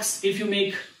blocks. If you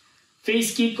make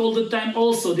face kick all the time,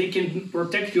 also they can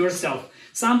protect yourself.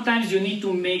 Sometimes you need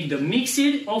to make the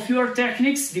mixing of your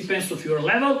techniques, depends of your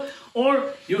level,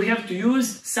 or you have to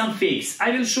use some fakes.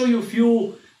 I will show you a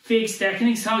few fakes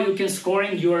techniques, how you can score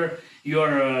in your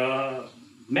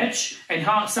match, and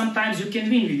how sometimes you can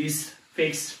win with these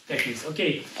fakes techniques.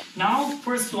 Okay, now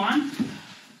first one,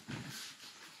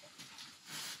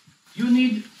 you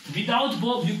need, without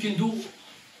Bob, you can do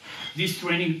this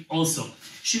training also.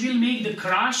 She will make the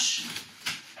crush,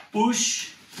 push,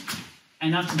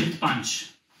 and after that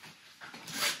punch.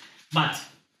 But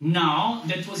now,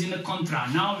 that was in the contra.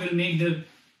 Now we'll make the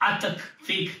attack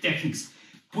fake techniques.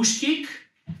 Push kick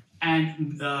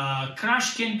and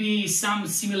crush can be some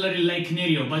similarly like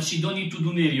Nerio, but she don't need to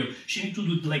do Nerio. She need to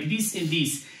do like this and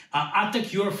this.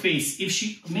 Attack your face. If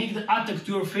she make the attack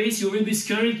to your face, you will be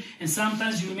scared, and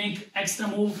sometimes you make extra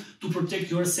move to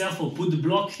protect yourself, or put the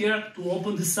block here to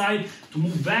open the side, to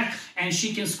move back, and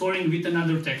she can scoring with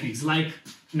another techniques, like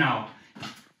now.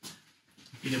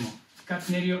 Idemo. Cut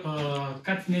Nerio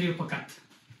pa cut.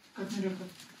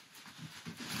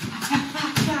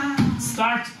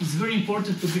 Start is very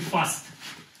important to be fast.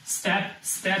 Step,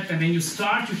 and when you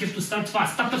start, you have to start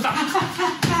fast. Tap.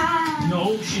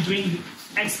 No, she's doing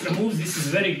extra moves. This is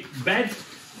very bad,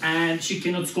 and she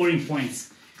cannot score in points.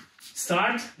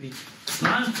 Start with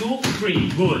 1, 2, 3.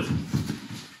 Good.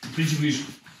 Ближе.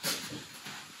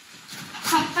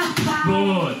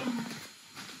 Good.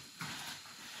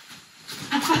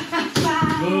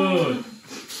 Good.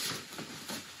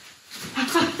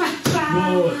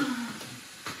 Good.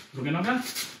 Druga noga.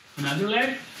 Another leg.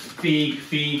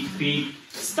 Fake.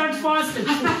 Start fast.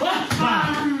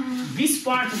 This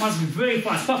part must be very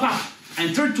fast.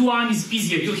 And third one is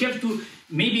easier. You have to,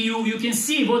 maybe you can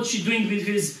see what she's doing with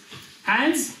his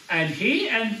hands and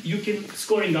you can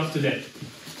scoring after that.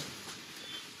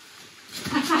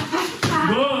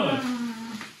 Good.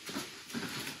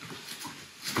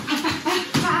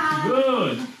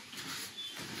 Good.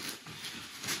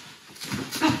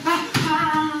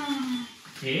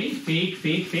 Okay,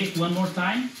 fake, one more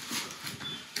time.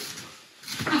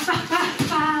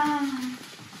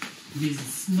 This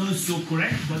is not so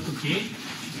correct, but okay.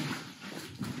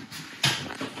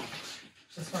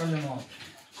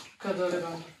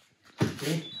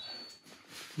 Okay.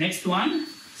 Next one.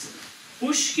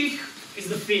 Push kick is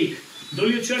the fake.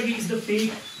 Dolio Churgi is the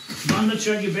fake. Banda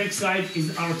Churgi backside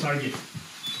is our target.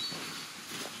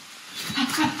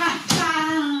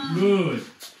 Good.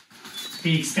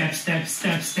 Fake, step.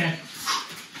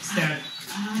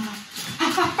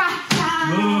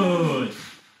 Good.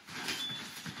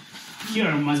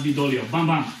 Here must be Dolio. Bam,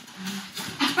 bam.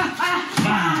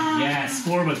 Bam. Yes,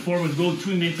 forward, go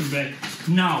 2 meters back.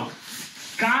 Now,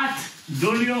 cut,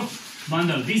 Dolio,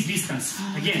 bundle, this distance.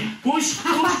 Again, push,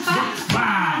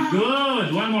 bam.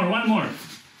 Good. One more.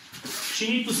 She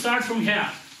needs to start from here.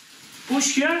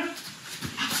 Push here,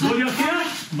 Dolio here,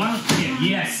 bundle here.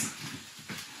 Yes.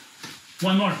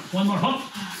 One more, hop.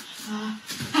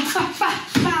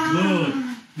 Good.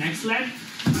 Next leg,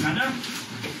 another.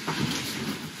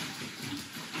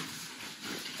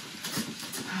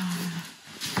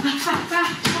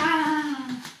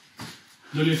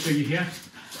 Dolio Churgi here.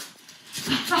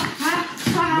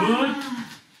 Good.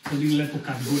 Holding lepo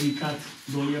cut, body cut,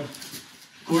 Dolio.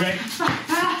 Correct.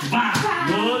 Bam.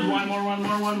 Good. One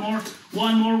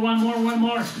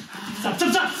more. Stop.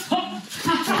 Hop.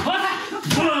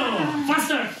 Boom.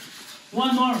 Faster.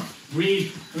 One more.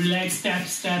 Breathe. Relax. Step.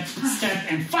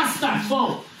 And faster.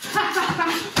 Go.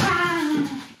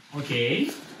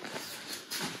 Okay.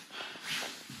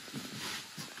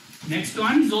 Next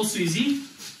one is also easy.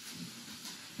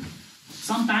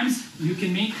 Sometimes you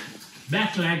can make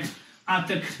back leg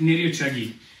attack Nereo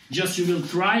Chagi. Just you will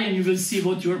try and you will see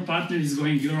what your partner is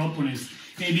going, your opponent.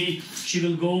 Maybe she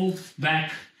will go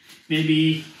back,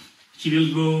 maybe he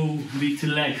will go with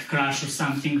leg crash or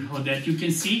something or that you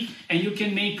can see, and you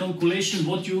can make calculation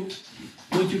what you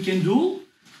can do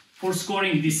for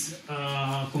scoring this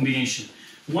combination.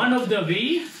 One of the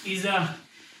way is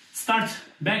start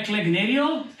back leg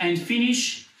Nereo and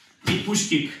finish with push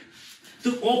kick.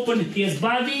 To open his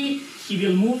body, he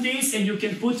will move this and you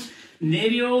can put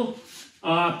Nereo,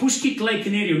 push kick like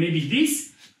Nereo, maybe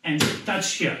this, and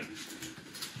touch here.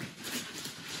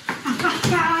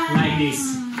 Like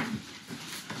this.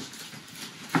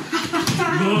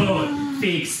 Good.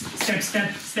 Fix.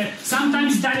 Step.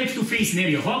 Sometimes direct to face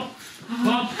Nereo. Hop.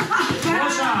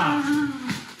 Washa.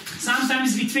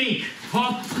 Sometimes with fake.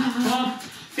 Hop.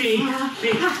 Fake.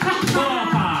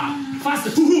 Hoppa.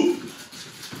 Faster. Good.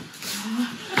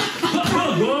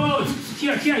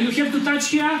 Here. You have to touch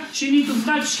here. She needs to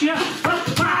touch here.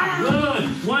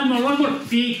 Good. One more.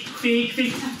 Fake.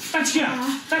 Touch here.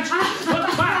 Touch.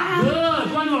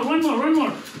 Good. One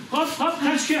more. Hop.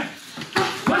 Touch here.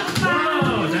 Good.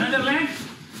 Another leg.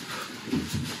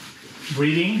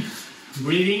 Breathing.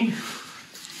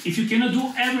 If you cannot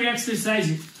do every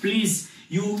exercise, please,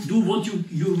 you do what you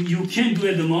can do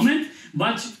at the moment.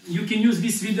 But you can use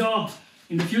this video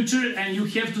in the future, and you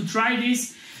have to try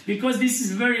this, because this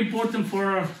is very important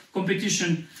for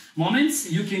competition moments.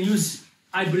 You can use,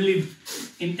 I believe,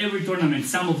 in every tournament,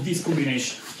 some of these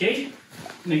combinations. Okay?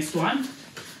 Next one.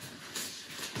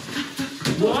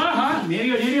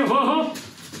 Nereo, ho.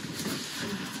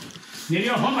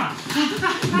 Nereo, hoppa.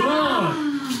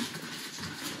 Good.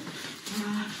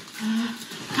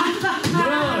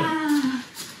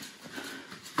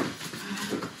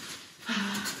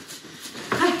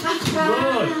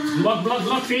 Good.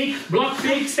 Block,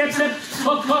 fake, step,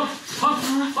 hop.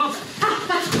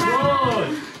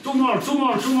 Good. Two more.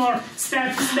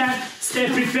 Step,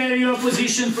 prepare your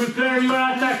position, prepare your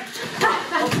attack.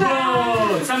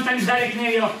 Good. Sometimes direct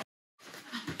Nereo.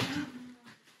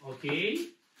 Okay.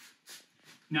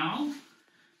 Now,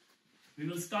 we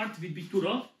will start with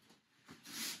Bituro.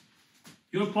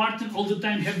 Your partner all the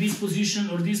time have this position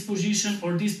or this position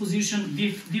or this position,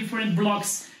 different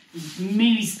blocks.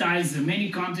 Many styles,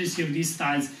 many countries have these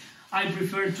styles. I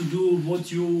prefer to do what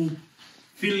you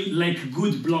feel like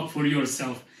good block for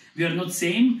yourself. We are not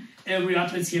same. Every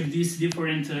athlete have this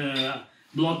different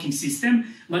blocking system.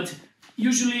 But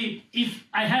usually, if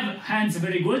I have hands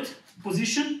very good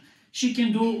position, she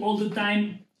can do all the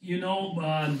time,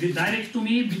 the direct to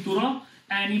me, Bituro.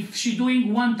 And if she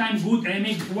doing one time good, I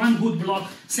make one good block.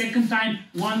 Second time,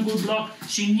 one good block.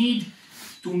 She need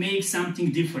to make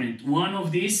something different. One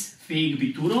of these, fake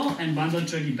bituro and bundle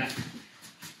chagi back.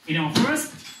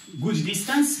 First, good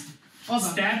distance,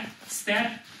 step,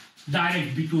 step,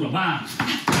 direct bituro, bam.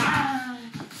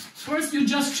 First, you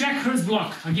just check her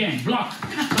block, again, block,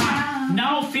 bam.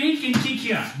 Now fake and kick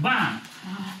here, bam.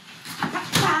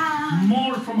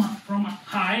 More from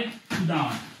high to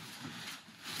down.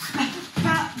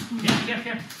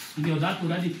 Here. Ide odatle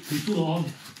uradi bituro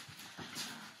ovdje.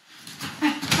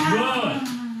 Good.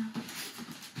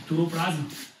 Bituro prazno.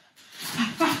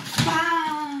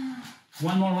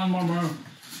 One more.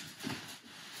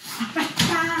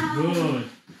 Good.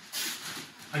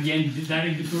 Again,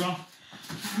 direct bituro.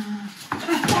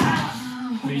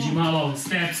 Veži malo,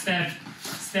 step.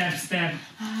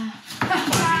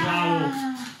 Pazi glavu,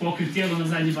 pokri tijelo na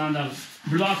zadnji bandal.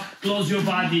 Block, close your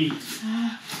body.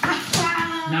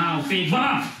 Now, fake,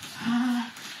 bam.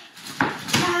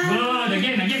 Good,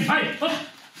 again, fight, up.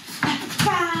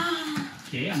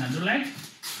 Okay, another leg.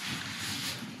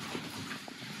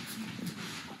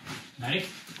 Direct.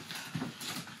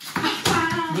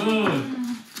 Good.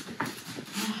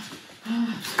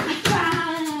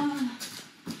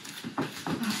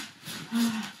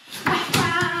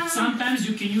 Sometimes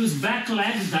you can use back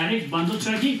leg, direct bundle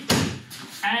chagi,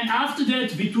 and after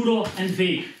that bituro and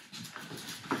fake.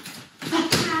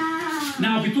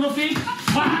 Now bituro fake,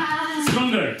 bam,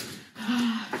 stronger.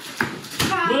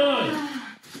 Good.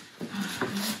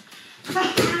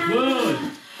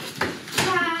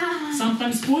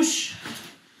 Sometimes push.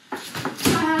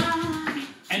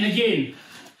 And again.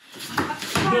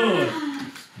 Good.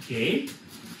 Okay.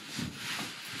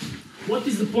 What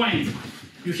is the point?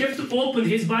 You have to open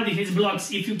his body, his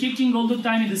blocks. If you're kicking all the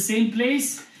time in the same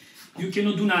place, you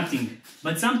cannot do nothing.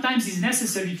 But sometimes it's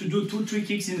necessary to do 2-3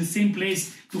 kicks in the same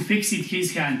place to fix it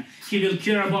his hand. He will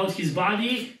care about his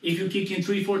body. If you kick in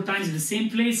 3-4 times in the same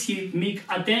place, he make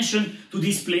attention to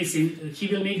this place, and he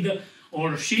will make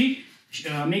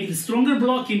make the stronger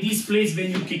block in this place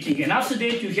when you're kicking. And after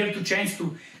that, you have to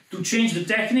change the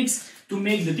techniques to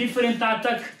make the different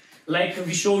attack, like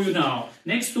we show you now.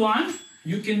 Next one,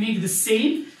 you can make the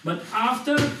same, but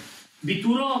after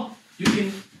bituro, you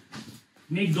can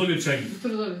make dolio chagi.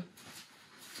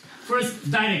 First,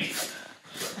 direct.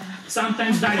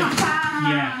 Sometimes direct.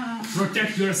 Yeah.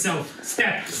 Protect yourself.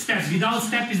 Step. Without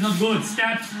step is not good.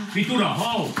 Step. Bituro.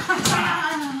 Hold.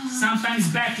 Sometimes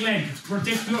back leg.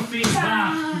 Protect your face.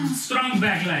 Bam. Strong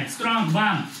back leg. Strong.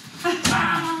 Bam.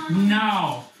 Bam.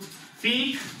 Now.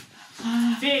 Fake.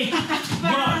 Good.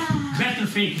 Better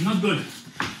fake. Not good.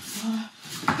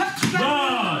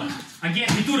 Good. Again.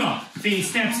 Bituro. Fake.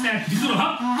 Step. Bituro.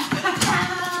 Hop.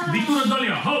 Bituro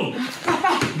dolio. Hold.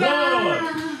 Good.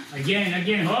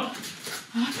 Again, hop.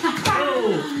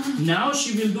 Oh. Now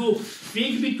she will do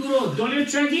fake bituro, dolio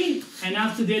chagi, and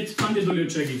after that, pande dolio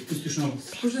chagi. Pustiš nogu.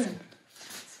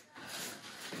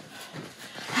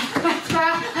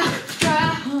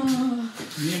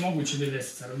 Nije moguće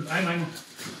 90. Ajmo.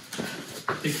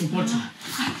 Tek smo počeli.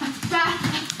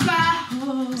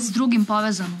 S drugim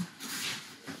povezano.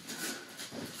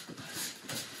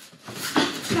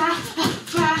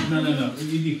 No.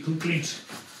 Idi, klinč.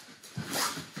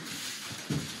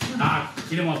 Tako,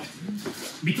 idemo opet.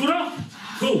 Bituro,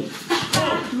 go.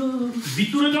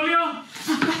 Bituro dolio.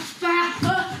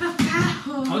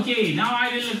 Okay, now I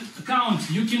will count.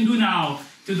 You can do now.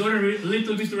 To do a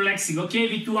little bit relaxing. Okay,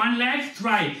 with one leg,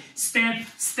 try. Step.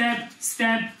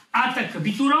 Attack,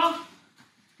 bituro.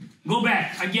 Go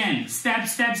back, again. Step.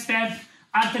 Attack,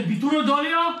 bituro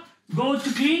dolio. Go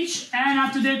to clinch, and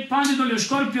after that, pande dolio,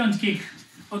 scorpion kick.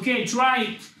 Okay,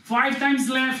 try 5 times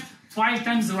left, 5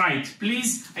 times right.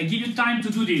 Please, I give you time to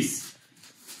do this.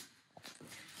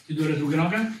 Ti do druga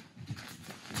noga.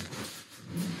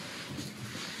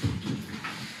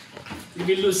 You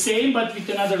will do same, but with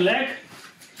another leg.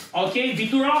 Okay,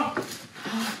 bituro.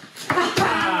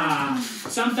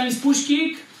 Sometimes push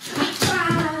kick.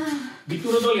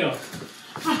 Bituro dolio.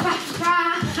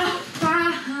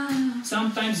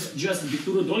 Sometimes just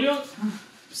bituro dolio.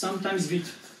 Sometimes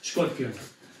with scorpion.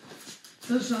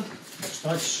 Šta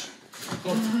ćeš?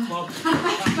 Hop.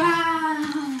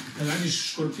 Kad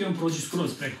radiš škorpion, prođi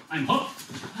skroz preko. Ajmo, hop.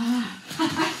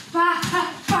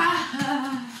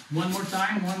 One more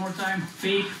time.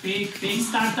 Fake.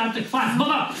 Start attack fast.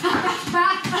 Baba.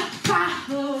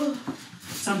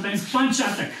 Sometimes punch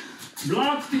attack.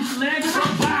 Block with leg.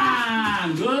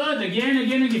 Bam. Good.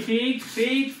 Again. Fake.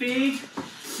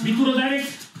 Bituro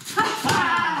direct.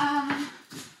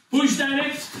 Push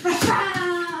direct.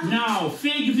 Now,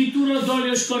 fake bituro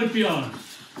dolio scorpion.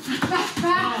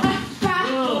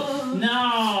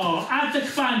 Now,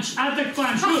 attack punch.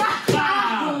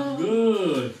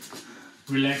 Good.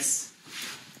 relax.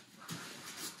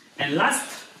 And last,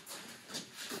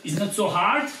 is not so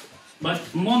hard, but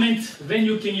moment when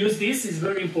you can use this is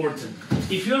very important.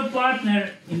 If your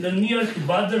partner in the near to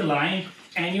borderline,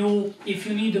 and if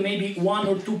you need maybe 1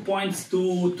 or 2 points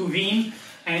to win,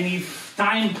 and if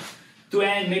time to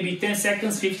end maybe 10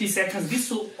 seconds, 50 seconds,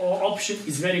 this option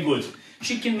is very good.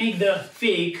 She can make the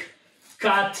fake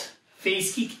cut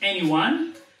face kick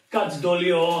anyone, cut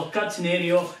dolio, cut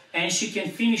nerio, and she can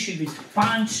finish it with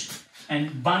punch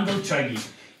and bundle tragi.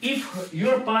 If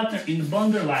your partner in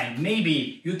borderline,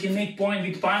 maybe you can make point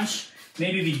with punch,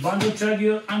 maybe with bundle tragi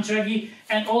or untragi,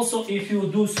 and also if you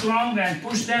do strong and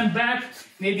push them back,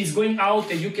 maybe it's going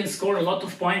out and you can score a lot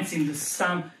of points in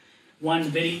one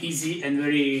very easy and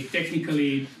very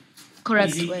technically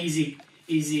Correct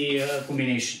easy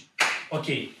combination.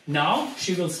 Okay, now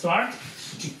she will start.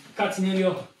 Cut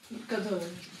nerio.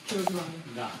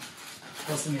 Da.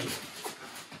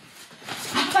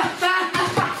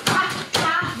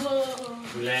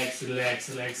 Relax, relax,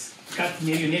 relax. Cut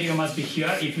nerio must be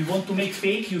here. If you want to make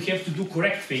fake, you have to do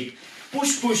correct fake.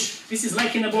 Push, push. This is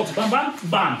like in a box. Bam, bam,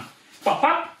 bam. Pop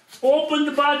up. Open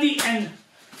the body and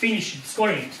finish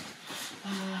scoring.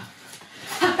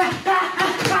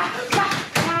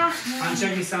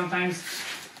 Unchecking sometimes.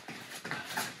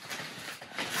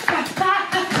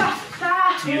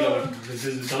 This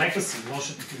is delicacy.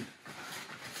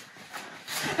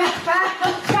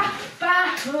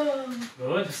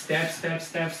 Good. Step, step,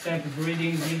 step, step.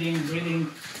 Breathing, breathing,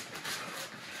 breathing.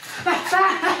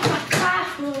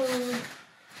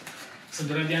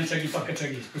 Съдородян чаги, пака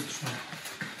чаги. Спустиш малко.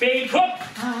 Fake hop.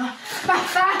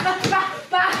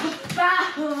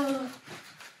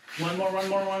 One more, one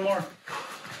more, one more.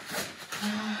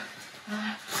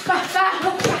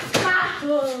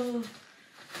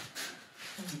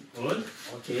 Good.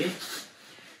 Okay.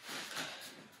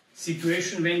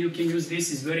 Situation when you can use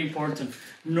this is very important.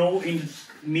 No in the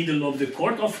middle of the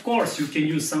court. Of course, you can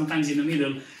use sometimes in the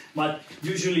middle, but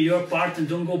usually your partner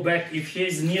don't go back. If he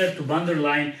is near to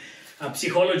borderline,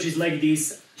 psychologists like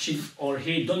this, she or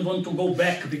he don't want to go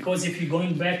back, because if you're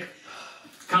going back,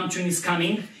 Kamchun is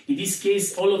coming. In this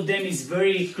case, all of them is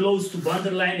very close to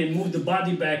borderline and move the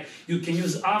body back. You can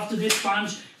use after that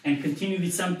punch and continue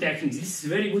with some techniques. This is a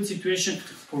very good situation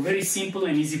for very simple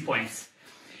and easy points.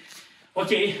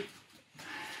 Okay.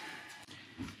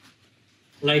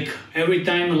 Like every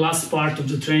time, the last part of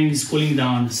the training is cooling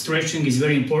down. Stretching is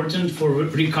very important for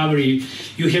recovery.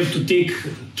 You have to take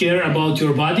care about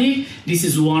your body. This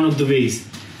is one of the ways.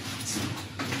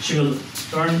 She will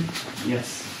turn, yes,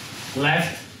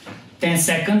 left, 10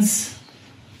 seconds.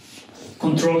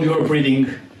 Control your breathing.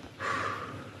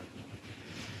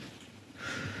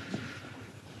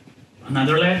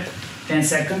 Another leg, 10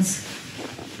 seconds.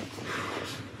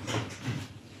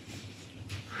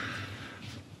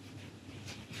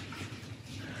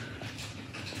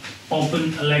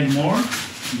 Open a leg more,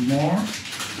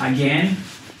 again,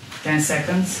 10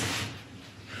 seconds.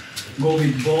 Go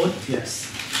with both, yes.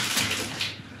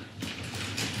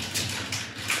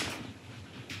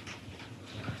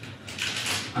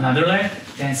 Another leg,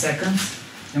 10 seconds.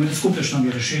 Nemoj da skupljaš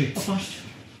noge, raširi.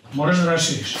 Moraš da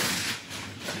raširiš.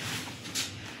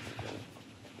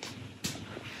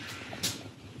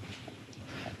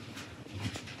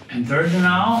 And third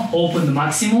now, open the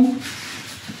maximum.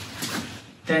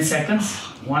 10 seconds,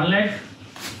 one leg.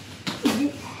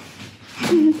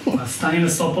 Stani na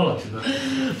stopala ti, da.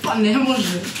 Pa ne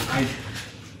može. Ajde.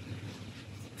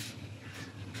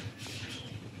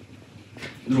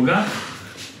 Druga.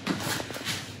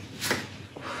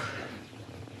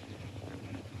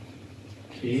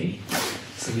 Okay,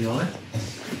 sedi dole.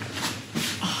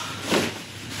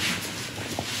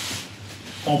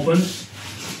 Open.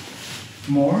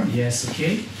 More, yes,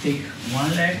 okay. Take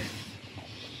one leg.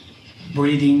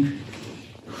 Breathing.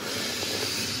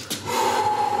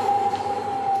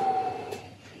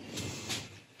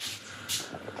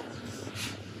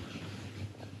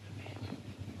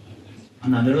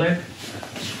 Another leg.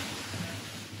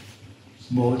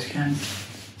 Both hands.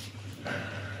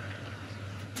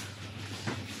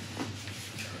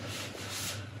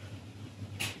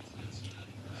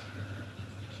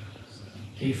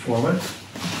 Okay, forward.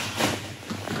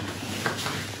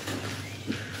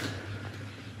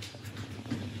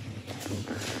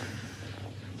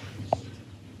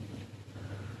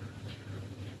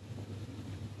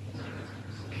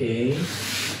 Okay,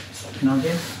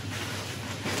 noge.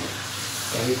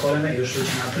 Stavi kolena, još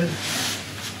više napred.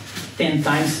 10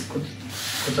 times, kod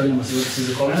stavljamo se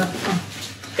za kolena.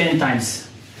 10 times.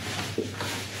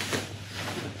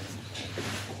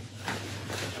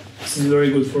 This is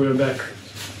very good for your back.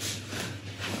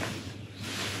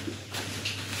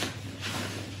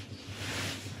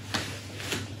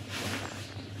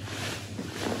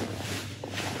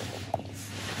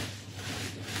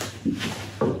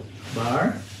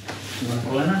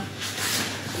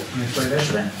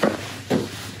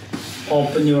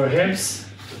 Open your hips.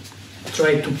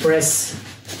 Try to press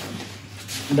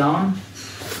down.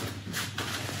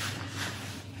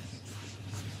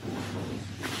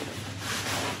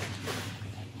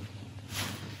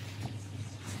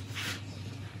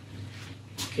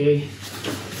 Ok.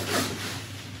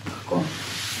 Tako.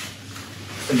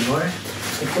 Stani gore.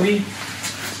 Eccovi.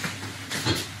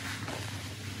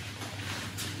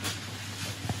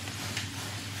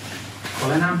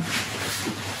 Kolena.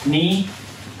 Knee.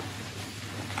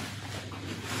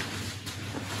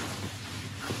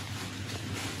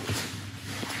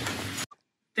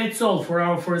 That's all for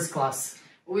our first class.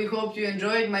 We hope you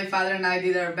enjoyed. My father and I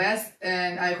did our best,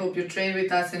 and I hope you train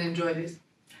with us and enjoy this.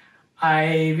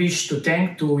 I wish to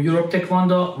thank to Europe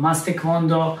Taekwondo,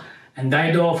 masTaekwondo and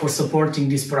Daido for supporting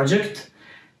this project.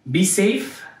 Be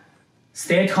safe,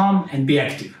 stay at home and be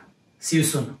active. See you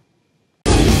soon.